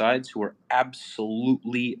both sides who are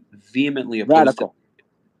absolutely vehemently opposed to Radical. it.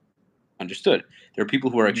 Understood. There are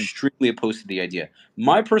people who are extremely opposed to the idea.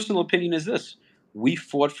 My personal opinion is this: we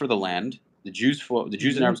fought for the land. The Jews fought. The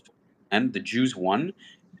Jews and Arabs fought, and the Jews won.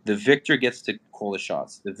 The victor gets to call the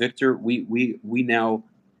shots. The victor, we now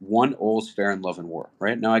won. All's fair in love and war.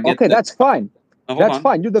 Right now, I get Okay, that. that's fine. Now, hold That's on.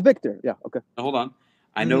 fine. You're the victor. Yeah. Okay. Now, hold on.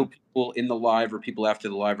 I know people in the live or people after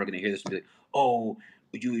the live are going to hear this and be like, "Oh,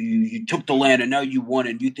 you took the land and now you won,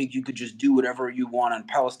 and you think you could just do whatever you want on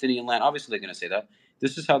Palestinian land." Obviously, they're going to say that.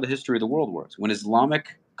 This is how the history of the world works. When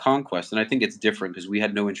Islamic conquest, and I think it's different because we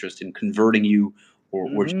had no interest in converting you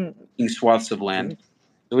or taking swaths of land.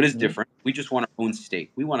 So it is different. We just want our own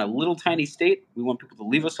state. We want a little tiny state. We want people to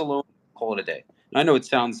leave us alone, call it a day. And I know it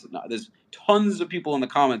sounds, there's tons of people in the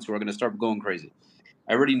comments who are going to start going crazy.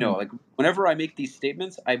 I already know. Like, whenever I make these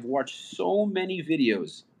statements, I've watched so many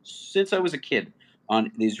videos since I was a kid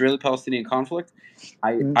on the Israeli-Palestinian conflict.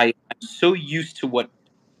 I'm so used to what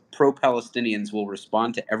pro-Palestinians will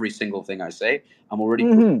respond to every single thing I say. I'm already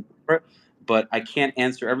prepared for it, but I can't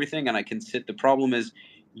answer everything, and I can sit. The problem is,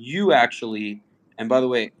 you actually. And by the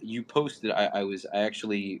way, you posted. I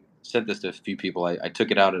actually sent this to a few people. I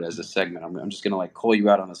took it out as a segment. I'm just gonna like call you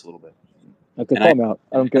out on this a little bit. Okay, call me out.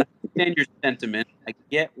 I don't care. I understand your sentiment. I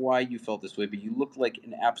get why you felt this way, but you look like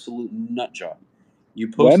an absolute nut job. You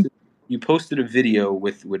posted a video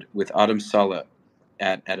with Adam Saleh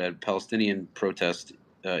at a Palestinian protest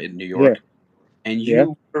in New York, and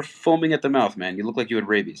you were foaming at the mouth, man. You looked like you had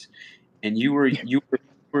rabies, and you were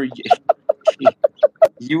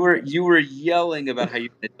you were yelling about how you're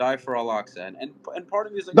going to die for Al-Aqsa, and part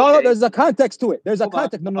of me is like, no, okay, there's a context to it. There's a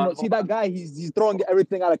context. On, no. See that guy? He's throwing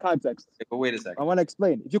everything out of context. Okay, but wait a second. I want to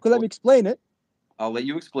explain. If you could let me explain it, I'll let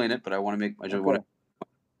you explain it. But I just want to.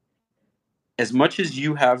 As much as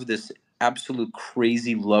you have this absolute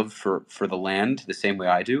crazy love for the land, the same way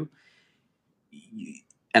I do,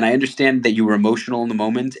 and I understand that you were emotional in the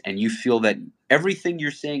moment, and you feel that everything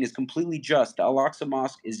you're saying is completely just. Al-Aqsa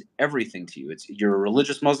Mosque is everything to you. You're a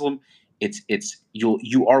religious Muslim.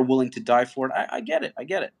 You are willing to die for it. I get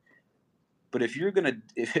it. But if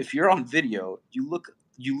you're on video, you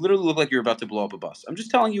literally look like you're about to blow up a bus. I'm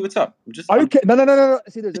just telling you what's up. Are you kidding? No.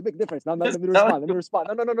 See, there's a big difference. Now, let me respond.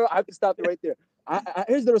 No. I have to stop you right there.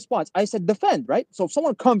 Here's the response. I said defend, right? So if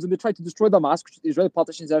someone comes and they try to destroy the mosque, Israeli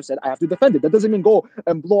politicians have said, I have to defend it. That doesn't mean go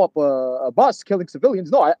and blow up a bus, killing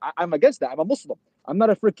civilians. No, I'm against that. I'm a Muslim. I'm not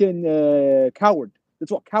a freaking coward.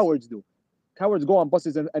 That's what cowards do. Cowards go on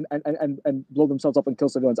buses and blow themselves up and kill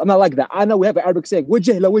civilians. I'm not like that. I know we have an Arabic saying,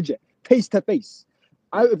 wajh la wajh, face to face.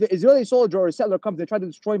 If an Israeli soldier or a settler comes and try to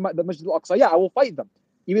destroy the Masjid al-Aqsa, I will fight them.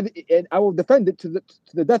 And I will defend it to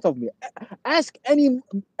the death of me. Ask any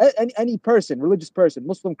person, religious person,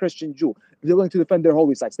 Muslim, Christian, Jew, if they're willing to defend their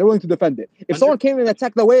holy sites. They're willing to defend it. If someone came and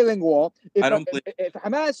attacked the Wailing Wall, if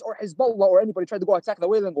Hamas or Hezbollah or anybody tried to go attack the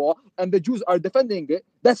Wailing Wall and the Jews are defending it,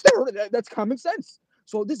 that's common sense.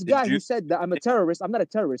 So this guy who said that I'm a terrorist, I'm not a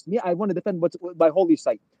terrorist. Me, I want to defend my holy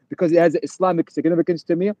site because it has Islamic significance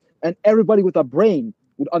to me, and everybody with a brain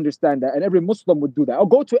would understand that, and every Muslim would do that. I'll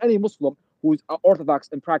go to any Muslim who's orthodox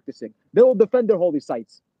and practicing. They will defend their holy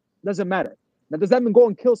sites. Doesn't matter. Now, does that mean go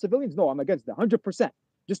and kill civilians? No, I'm against that, 100%.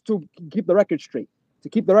 Just to keep the record straight. To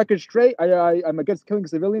keep the record straight, I'm against killing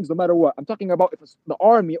civilians no matter what. I'm talking about if the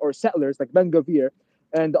army or settlers like Ben-Gvir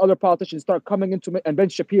and the other politicians start coming into, and Ben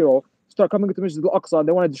Shapiro start coming into Masjid al-Aqsa and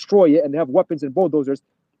they want to destroy it and they have weapons and bulldozers,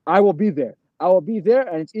 I will be there.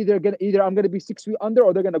 And it's either I'm gonna be 6 feet under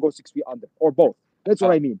or they're gonna go 6 feet under, or both. That's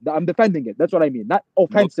what I mean. I'm defending it. That's what I mean. Not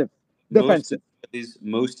offensive, defensive.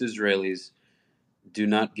 Most Israelis do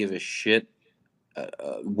not give a shit.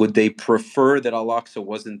 Would they prefer that Al-Aqsa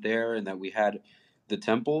wasn't there and that we had the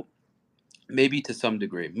temple? Maybe to some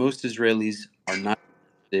degree. Most Israelis are not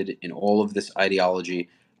interested in all of this ideology.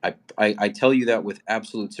 I tell you that with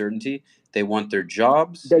absolute certainty. They want their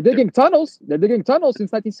jobs. They're digging tunnels. They're digging tunnels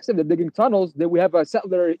since 1967. They're digging tunnels. We have a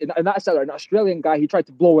settler, not a settler, an Australian guy. He tried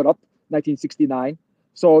to blow it up, 1969.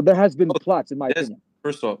 So there has been plots, in my opinion.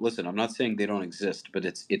 First of all, listen, I'm not saying they don't exist, but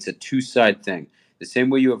it's a two-side thing. The same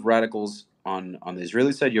way you have radicals on the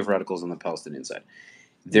Israeli side, you have radicals on the Palestinian side.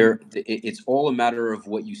 It's all a matter of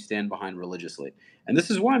what you stand behind religiously. And this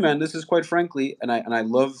is why, man, this is quite frankly, and I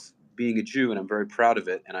love being a Jew, and I'm very proud of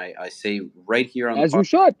it. And I say right here on as the podcast, you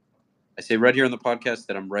should. I say right here on the podcast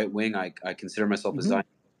that I'm right wing. I consider myself a Zionist,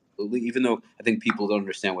 even though I think people don't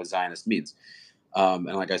understand what Zionist means. And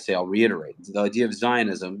like I say, I'll reiterate the idea of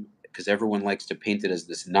Zionism, because everyone likes to paint it as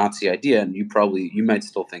this Nazi idea, and you might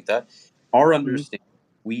still think that. Our understanding,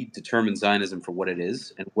 we determine Zionism for what it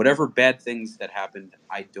is, and whatever bad things that happened,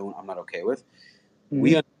 I'm not okay with.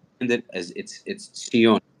 We understand it as it's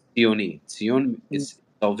Zion, Zion is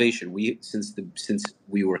salvation. Since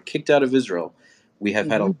we were kicked out of Israel, we have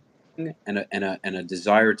had a and a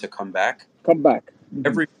desire to come back. Come back.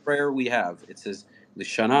 Every prayer we have, it says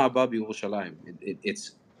L'Shana Haba B'Yerushalayim.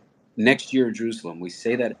 It's next year in Jerusalem. We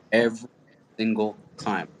say that every single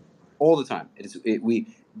time, all the time.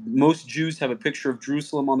 Most Jews have a picture of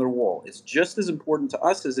Jerusalem on their wall. It's just as important to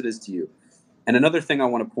us as it is to you. And another thing I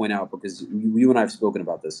want to point out, because you and I have spoken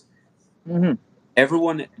about this,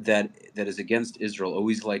 everyone that is against Israel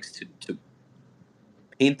always likes to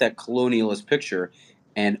paint that colonialist picture,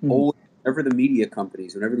 and always, whenever the media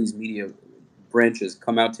companies, whenever these media branches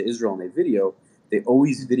come out to Israel and they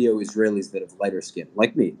always video Israelis that have lighter skin,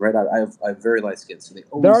 like me, right? I have very light skin, so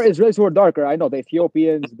there are Israelis who are darker. I know the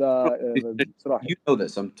Ethiopians. You know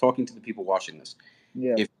this. I'm talking to the people watching this.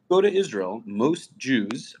 Yeah. If you go to Israel, most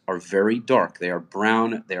Jews are very dark. They are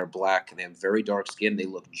brown. They are black. They have very dark skin. They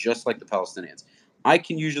look just like the Palestinians. I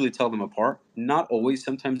can usually tell them apart. Not always.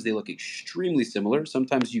 Sometimes they look extremely similar.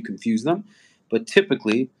 Sometimes you confuse them. But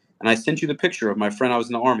typically, and I sent you the picture of my friend I was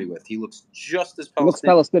in the army with. He looks just as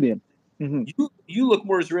Palestinian. Looks Palestinian. You look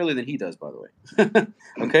more Israeli than he does, by the way.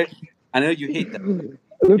 Okay? I know you hate that.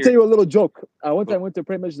 Let me tell you a little joke. One time I went to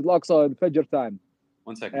pray Masjid Al-Aqsa in Fajr time.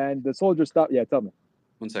 1 second. And the soldier stopped. Yeah, tell me.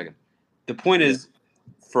 1 second. The point is,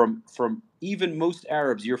 from even most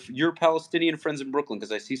Arabs, your Palestinian friends in Brooklyn,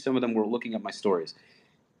 because I see some of them were looking at my stories.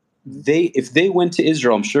 If they went to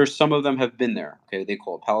Israel, I'm sure some of them have been there. Okay, they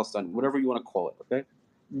call it Palestine, whatever you want to call it. Okay,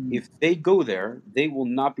 if they go there, they will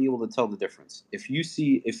not be able to tell the difference. If you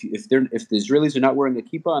see if the Israelis are not wearing a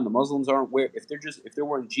kippah and the Muslims aren't if they're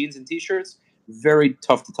wearing jeans and t-shirts, very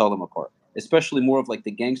tough to tell them apart. Especially more of like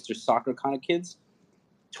the gangster soccer kind of kids.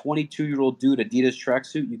 22-year-old dude, Adidas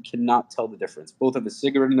tracksuit, you cannot tell the difference. Both have a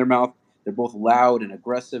cigarette in their mouth. They're both loud and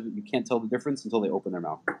aggressive. You can't tell the difference until they open their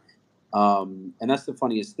mouth. And that's the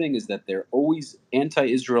funniest thing, is that they're always,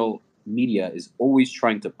 anti-Israel media is always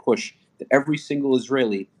trying to push that every single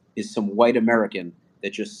Israeli is some white American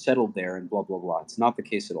that just settled there and blah, blah, blah. It's not the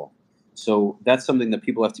case at all. So that's something that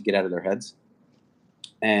people have to get out of their heads.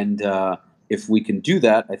 And if we can do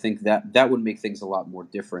that, I think that would make things a lot more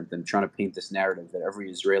different than trying to paint this narrative that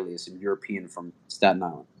every Israeli is some European from Staten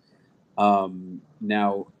Island.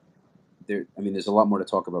 Now, there's a lot more to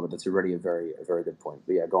talk about, but that's already a very good point.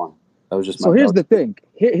 But yeah, go on. That was just my. So here's the thing.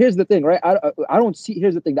 Here's the thing, right? I don't see.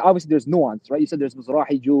 Here's the thing. Obviously, there's nuance, right? You said there's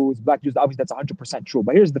Mizrahi Jews, Black Jews. Obviously, that's 100% true.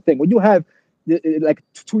 But here's the thing: when you have, like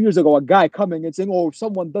 2 years ago, a guy coming and saying, "Oh, if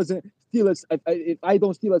someone doesn't steal it, if I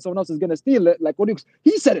don't steal it, someone else is gonna steal it." Like,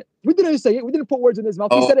 he said it. We didn't say it. We didn't put words in his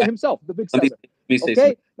mouth. He said it himself. The big seller.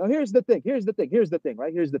 Okay. Now here's the thing. Here's the thing.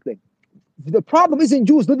 Right. Here's the thing. The problem isn't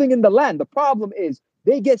Jews living in the land. The problem is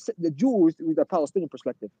they get the Jews with a Palestinian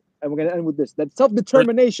perspective. And we're going to end with this. That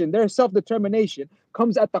their self-determination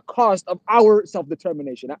comes at the cost of our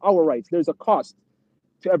self-determination, our rights. There's a cost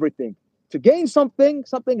to everything. To gain something,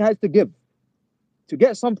 something has to give. To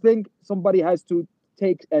get something, somebody has to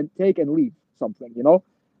take and leave something, you know?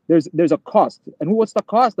 There's a cost. And what's the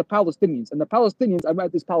cost? The Palestinians. And the Palestinians, I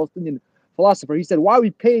met this Palestinian philosopher. He said, why are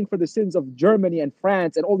we paying for the sins of Germany and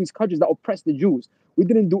France and all these countries that oppress the Jews? We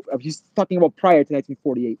didn't do, he's talking about prior to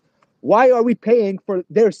 1948. Why are we paying for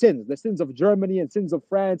their sins, the sins of Germany and sins of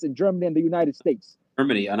France and Germany and the United States?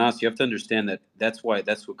 Germany, Anas, you have to understand that's what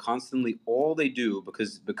constantly all they do,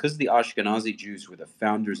 because the Ashkenazi Jews were the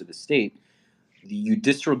founders of the state, you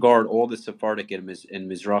disregard all the Sephardic and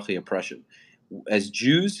Mizrahi oppression. As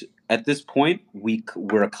Jews, at this point,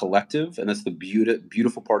 we're a collective, and that's the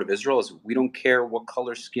beautiful part of Israel, is we don't care what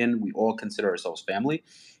color skin, we all consider ourselves family,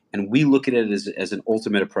 and we look at it as an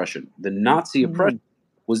ultimate oppression. The Nazi oppression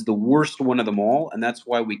was the worst one of them all, and that's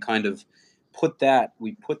why we kind of put that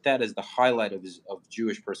as the highlight of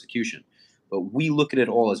Jewish persecution. But we look at it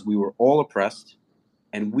all as we were all oppressed,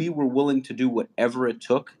 and we were willing to do whatever it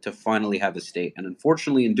took to finally have a state. And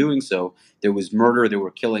unfortunately, in doing so, there was murder, there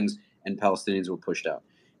were killings, and Palestinians were pushed out.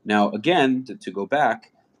 Now, again, to go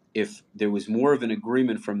back, if there was more of an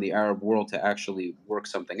agreement from the Arab world to actually work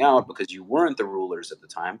something out, because you weren't the rulers at the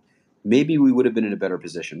time, maybe we would have been in a better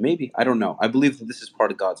position. Maybe. I don't know. I believe that this is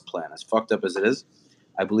part of God's plan. As fucked up as it is,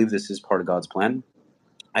 I believe this is part of God's plan.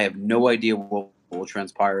 I have no idea what will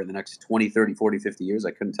transpire in the next 20, 30, 40, 50 years.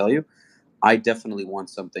 I couldn't tell you. I definitely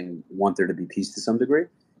want there to be peace to some degree.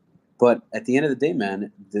 But at the end of the day,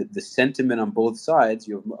 man, the sentiment on both sides,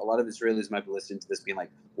 you have a lot of Israelis might be listening to this being like,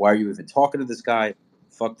 why are you even talking to this guy?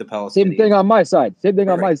 Fuck the Palestinians. Same thing on my side. Same thing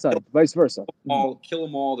on Right. my side. Vice versa. Kill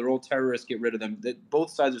them all. They're all terrorists. Get rid of them. Both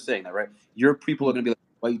sides are saying that, right? Your people are going to be like,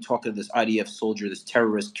 why are you talking to this IDF soldier, this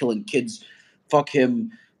terrorist, killing kids? Fuck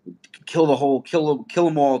him. Kill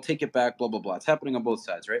them all. Take it back. Blah blah blah. It's happening on both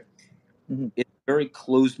sides, right? Mm-hmm. It's a very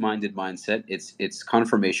closed-minded mindset. It's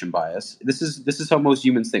confirmation bias. This is how most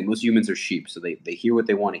humans think. Most humans are sheep, so they hear what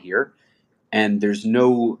they want to hear, and there's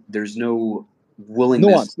no willingness.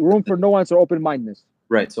 Nuance. Room for nuance or open-mindedness.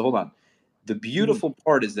 Right. So hold on. The beautiful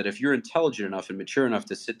part is that if you're intelligent enough and mature enough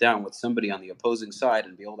to sit down with somebody on the opposing side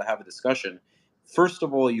and be able to have a discussion, first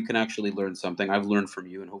of all, you can actually learn something. I've learned from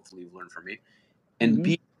you, and hopefully you've learned from me. And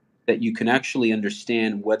B, that you can actually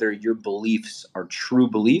understand whether your beliefs are true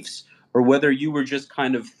beliefs or whether you were just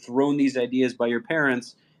kind of thrown these ideas by your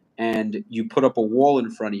parents and you put up a wall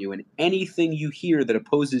in front of you, and anything you hear that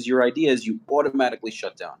opposes your ideas, you automatically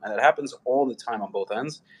shut down. And that happens all the time on both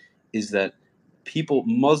ends, is that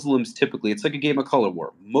Muslims typically, it's like a game of color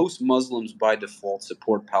war. Most Muslims by default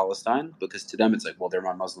support Palestine because to them it's like, well, they're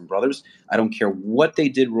my Muslim brothers. I don't care what they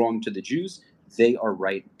did wrong to the Jews. They are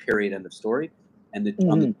right, period, end of story. And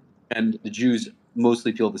the Jews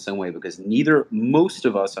mostly feel the same way because most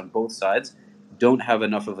of us on both sides don't have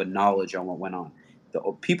enough of a knowledge on what went on. The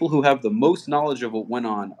people who have the most knowledge of what went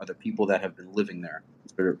on are the people that have been living there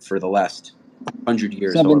for the last 100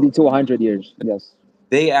 years. 70 to 100 years, yes.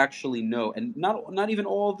 They actually know, and not even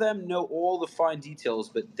all of them know all the fine details,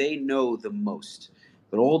 but they know the most.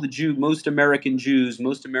 But most American Jews,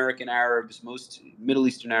 most American Arabs, most Middle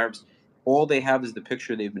Eastern Arabs, all they have is the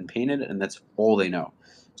picture they've been painted, and that's all they know.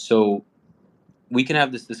 So we can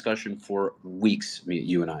have this discussion for weeks,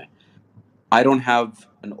 you and I. I don't have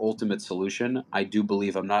an ultimate solution. I do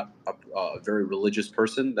believe I'm not a very religious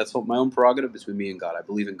person. That's my own prerogative between me and God. I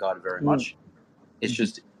believe in God very much. It's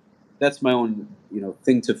just that's my own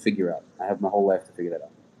thing to figure out. I have my whole life to figure that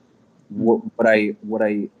out.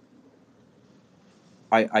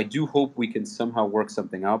 I do hope we can somehow work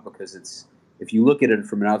something out because if you look at it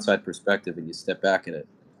from an outside perspective and you step back at it,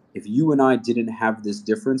 if you and I didn't have this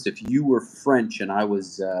difference, if you were French and I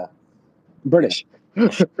was British,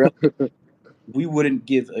 we wouldn't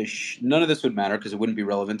give none of this would matter because it wouldn't be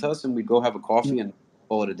relevant to us, and we'd go have a coffee and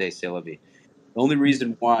call it a day, c'est la vie. The only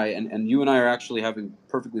reason why, and you and I are actually having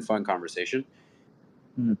perfectly fine conversation,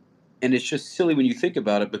 and it's just silly when you think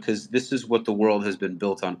about it because this is what the world has been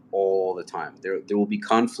built on all the time. There will be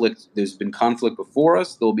conflict. There's been conflict before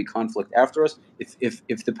us. There will be conflict after us. If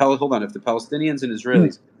the Palestinians and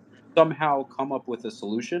Israelis somehow come up with a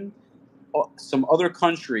solution, some other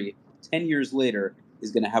country 10 years later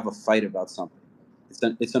is going to have a fight about something.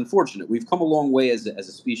 It's unfortunate. We've come a long way as a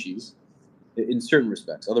species in certain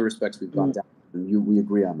respects. Other respects we've gone down. And we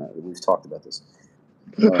agree on that. We've talked about this.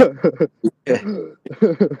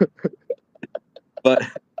 But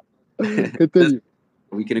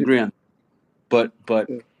we can agree on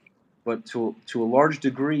that. But to a large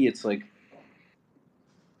degree, it's like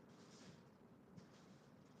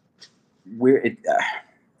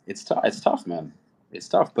it's tough, man. It's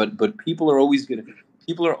tough. But people are always gonna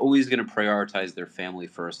prioritize their family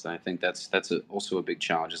first, and I think that's also a big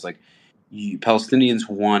challenge. It's like Palestinians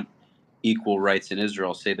want equal rights in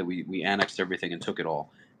Israel. Say that we annexed everything and took it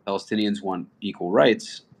all. Palestinians want equal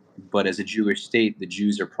rights, but as a Jewish state, the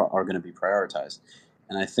Jews are going to be prioritized.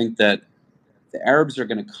 And I think that the Arabs are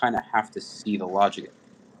going to kind of have to see the logic.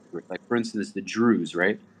 Like, for instance, the Druze,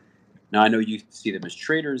 right? Now, I know you see them as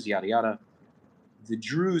traitors, yada, yada. The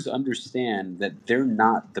Druze understand that they're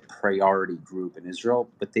not the priority group in Israel,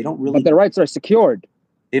 but they don't really... But their rights are secured.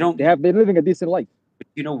 They're living a decent life.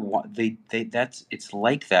 You know what? It's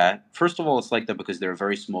like that. First of all, it's like that because they're a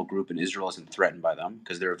very small group and Israel isn't threatened by them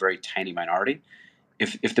because they're a very tiny minority.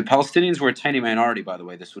 If the Palestinians were a tiny minority, by the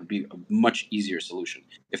way, this would be a much easier solution.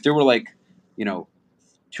 If there were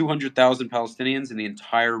 200,000 Palestinians in the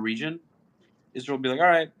entire region, Israel would be like, all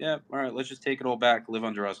right, let's just take it all back, live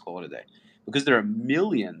under us, call it a day. Because there are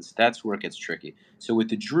millions, that's where it gets tricky. So with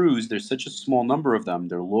the Druze, there's such a small number of them.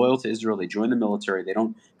 They're loyal to Israel. They join the military. They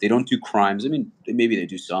don't do crimes. I mean, maybe they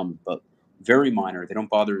do some, but very minor. They don't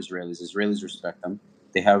bother Israelis. Israelis respect them.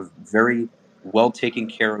 They have very well taken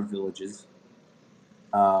care of villages.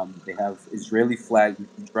 They have Israeli flags. You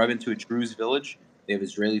drive into a Druze village, they have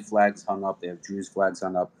Israeli flags hung up. They have Druze flags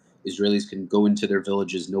hung up. Israelis can go into their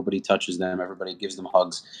villages. Nobody touches them. Everybody gives them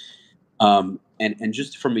hugs. And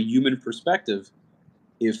just from a human perspective,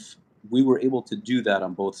 if we were able to do that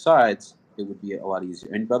on both sides, it would be a lot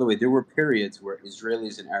easier. And by the way, there were periods where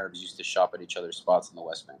Israelis and Arabs used to shop at each other's spots in the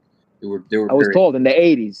West Bank. They were I was very. told in the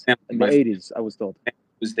 80s. In the My 80s, I was told.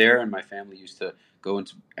 was there, and my family used to go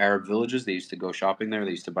into Arab villages. They used to go shopping there.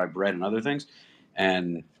 They used to buy bread and other things,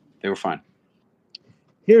 and they were fine.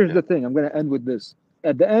 Here's the thing. I'm going to end with this.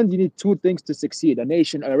 At the end, you need two things to succeed. A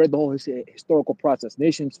nation, I read the whole historical process.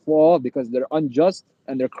 Nations fall because they're unjust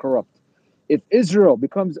and they're corrupt. If Israel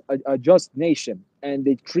becomes a just nation and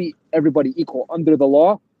they treat everybody equal under the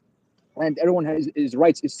law and everyone has his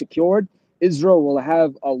rights is secured, Israel will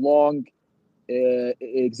have a long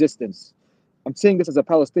existence. I'm saying this as a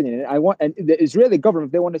Palestinian. And the Israeli government,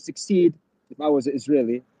 if they want to succeed, if I was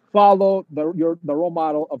Israeli, follow the role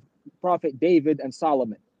model of Prophet David and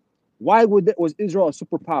Solomon. Why was Israel a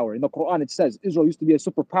superpower? In the Quran, it says Israel used to be a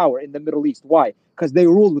superpower in the Middle East. Why? Because they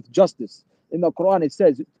ruled with justice. In the Quran, it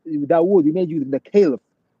says, Dawood, we made you the caliph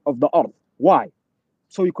of the earth. Why?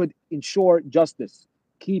 So you could ensure justice,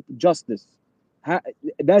 keep justice.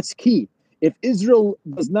 That's key. If Israel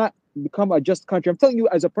does not become a just country, I'm telling you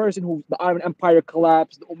as a person who the Ottoman Empire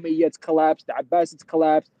collapsed, the Umayyads collapsed, the Abbasids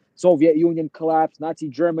collapsed, Soviet Union collapsed, Nazi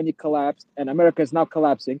Germany collapsed, and America is now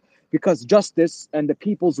collapsing because justice and the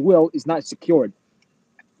people's will is not secured,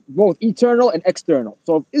 both eternal and external.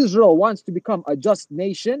 So if Israel wants to become a just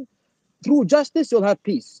nation, through justice, you'll have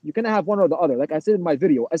peace. You cannot have one or the other. Like I said in my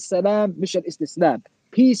video, as-salam, mission is Islam.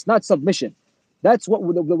 Peace, not submission. That's what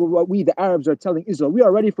we, the Arabs, are telling Israel. We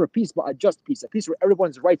are ready for peace, but a just peace. A peace where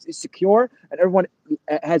everyone's rights is secure and everyone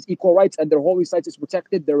has equal rights and their holy sites is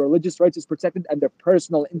protected, their religious rights is protected, and their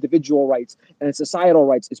personal individual rights and societal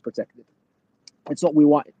rights is protected. That's what we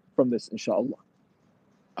want from this, inshallah.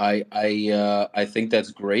 I think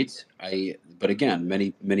that's great. But again,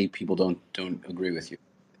 many people don't agree with you.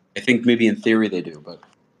 I think maybe in theory they do, but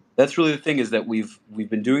that's really the thing, is that we've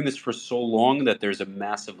been doing this for so long that there's a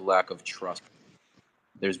massive lack of trust.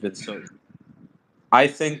 There's been I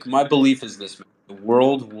think my belief is this: the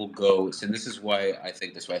world will go, and this is why I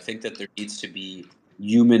think this way. I think that there needs to be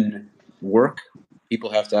human work.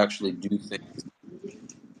 People have to actually do things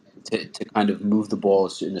to kind of move the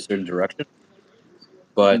ball in a certain direction.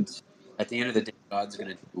 But at the end of the day, God's going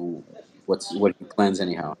to do what He plans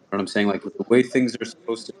anyhow. You know what I'm saying? Like the way things are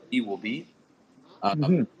supposed to be will be.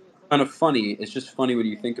 Kind of funny. It's just funny when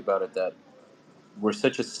you think about it that we're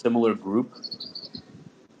such a similar group.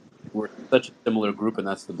 We're such a similar group, and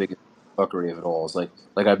that's the biggest fuckery of it all. It's like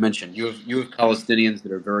I've mentioned, you have Palestinians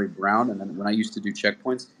that are very brown, and then when I used to do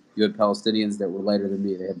checkpoints, you had Palestinians that were lighter than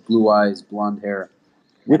me. They had blue eyes, blonde hair.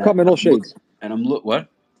 We come in all shades. And I'm what?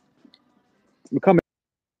 We come.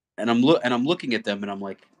 And I'm looking at them, and I'm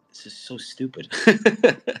like, this is so stupid.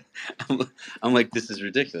 I'm like, this is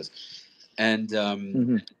ridiculous. And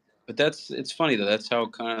but it's funny though. That's how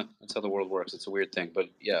the world works. It's a weird thing, but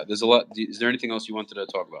yeah, there's a lot. Is there anything else you wanted to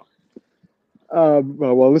talk about?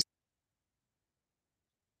 Well, listen.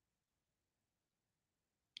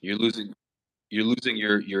 You're losing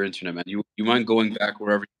your internet, man. You mind going back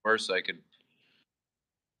wherever you were so I could.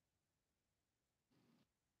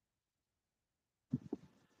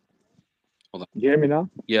 Hold on. You hear me now?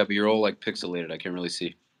 Yeah, but you're all like pixelated. I can't really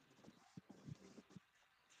see.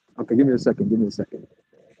 Okay, give me a second.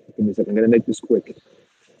 I'm gonna make this quick.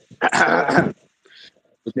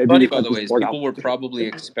 What's funny, by the way, is people were probably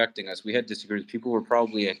expecting us. We had disagreements. People were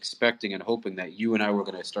probably expecting and hoping that you and I were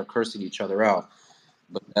going to start cursing each other out.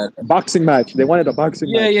 But boxing match. They wanted a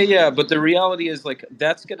boxing match. Yeah. But the reality is, like,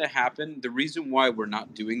 that's going to happen. The reason why we're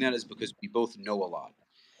not doing that is because we both know a lot.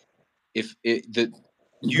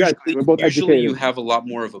 Usually you have a lot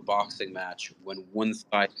more of a boxing match when one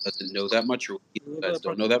side doesn't know that much, or either sides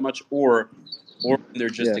don't know that much, or when they're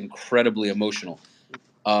just incredibly emotional.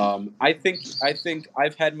 I think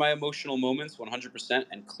I've had my emotional moments 100%,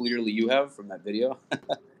 and clearly you have from that video,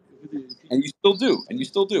 and you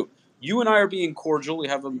still do. You and I are being cordial. We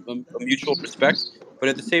have a mutual respect, but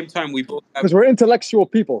at the same time, we both have, because we're intellectual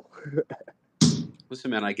people.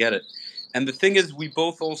 Listen, man, I get it. And the thing is, we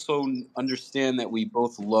both also understand that we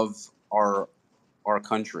both love our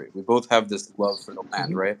country. We both have this love for the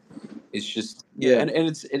land, right? It's just and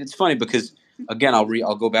it's funny because, again,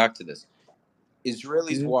 I'll go back to this.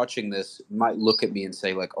 Israelis watching this might look at me and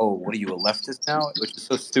say, like, "Oh, what are you, a leftist now?" Which is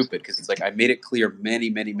so stupid because it's like I made it clear many,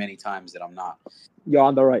 many, many times that I'm not. You're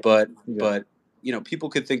on the right. But people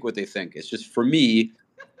could think what they think. It's just, for me,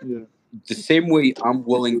 the same way I'm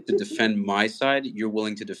willing to defend my side, you're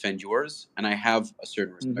willing to defend yours, and I have a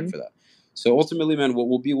certain respect for that. So ultimately, man, what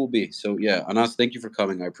will be will be. So yeah, Anas, thank you for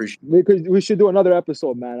coming. I appreciate it. Because we should do another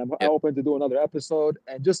episode, man. I'm open to do another episode.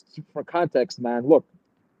 And just for context, man, look,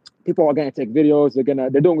 people are gonna take videos.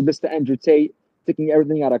 They're doing this to Andrew Tate, taking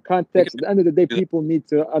everything out of context. At the end of the day, people need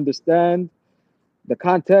to understand the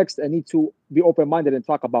context and need to be open-minded and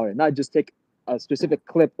talk about it, not just take a specific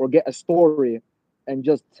clip or get a story and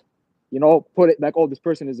just, put it like, oh, this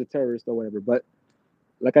person is a terrorist or whatever. But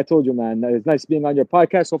like I told you, man, it's nice being on your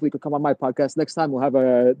podcast. Hopefully you could come on my podcast next time. We'll have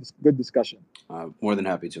a good discussion. More than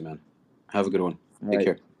happy to, man. Have a good one. All Take right.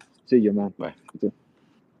 care. See you, man. Bye. You too.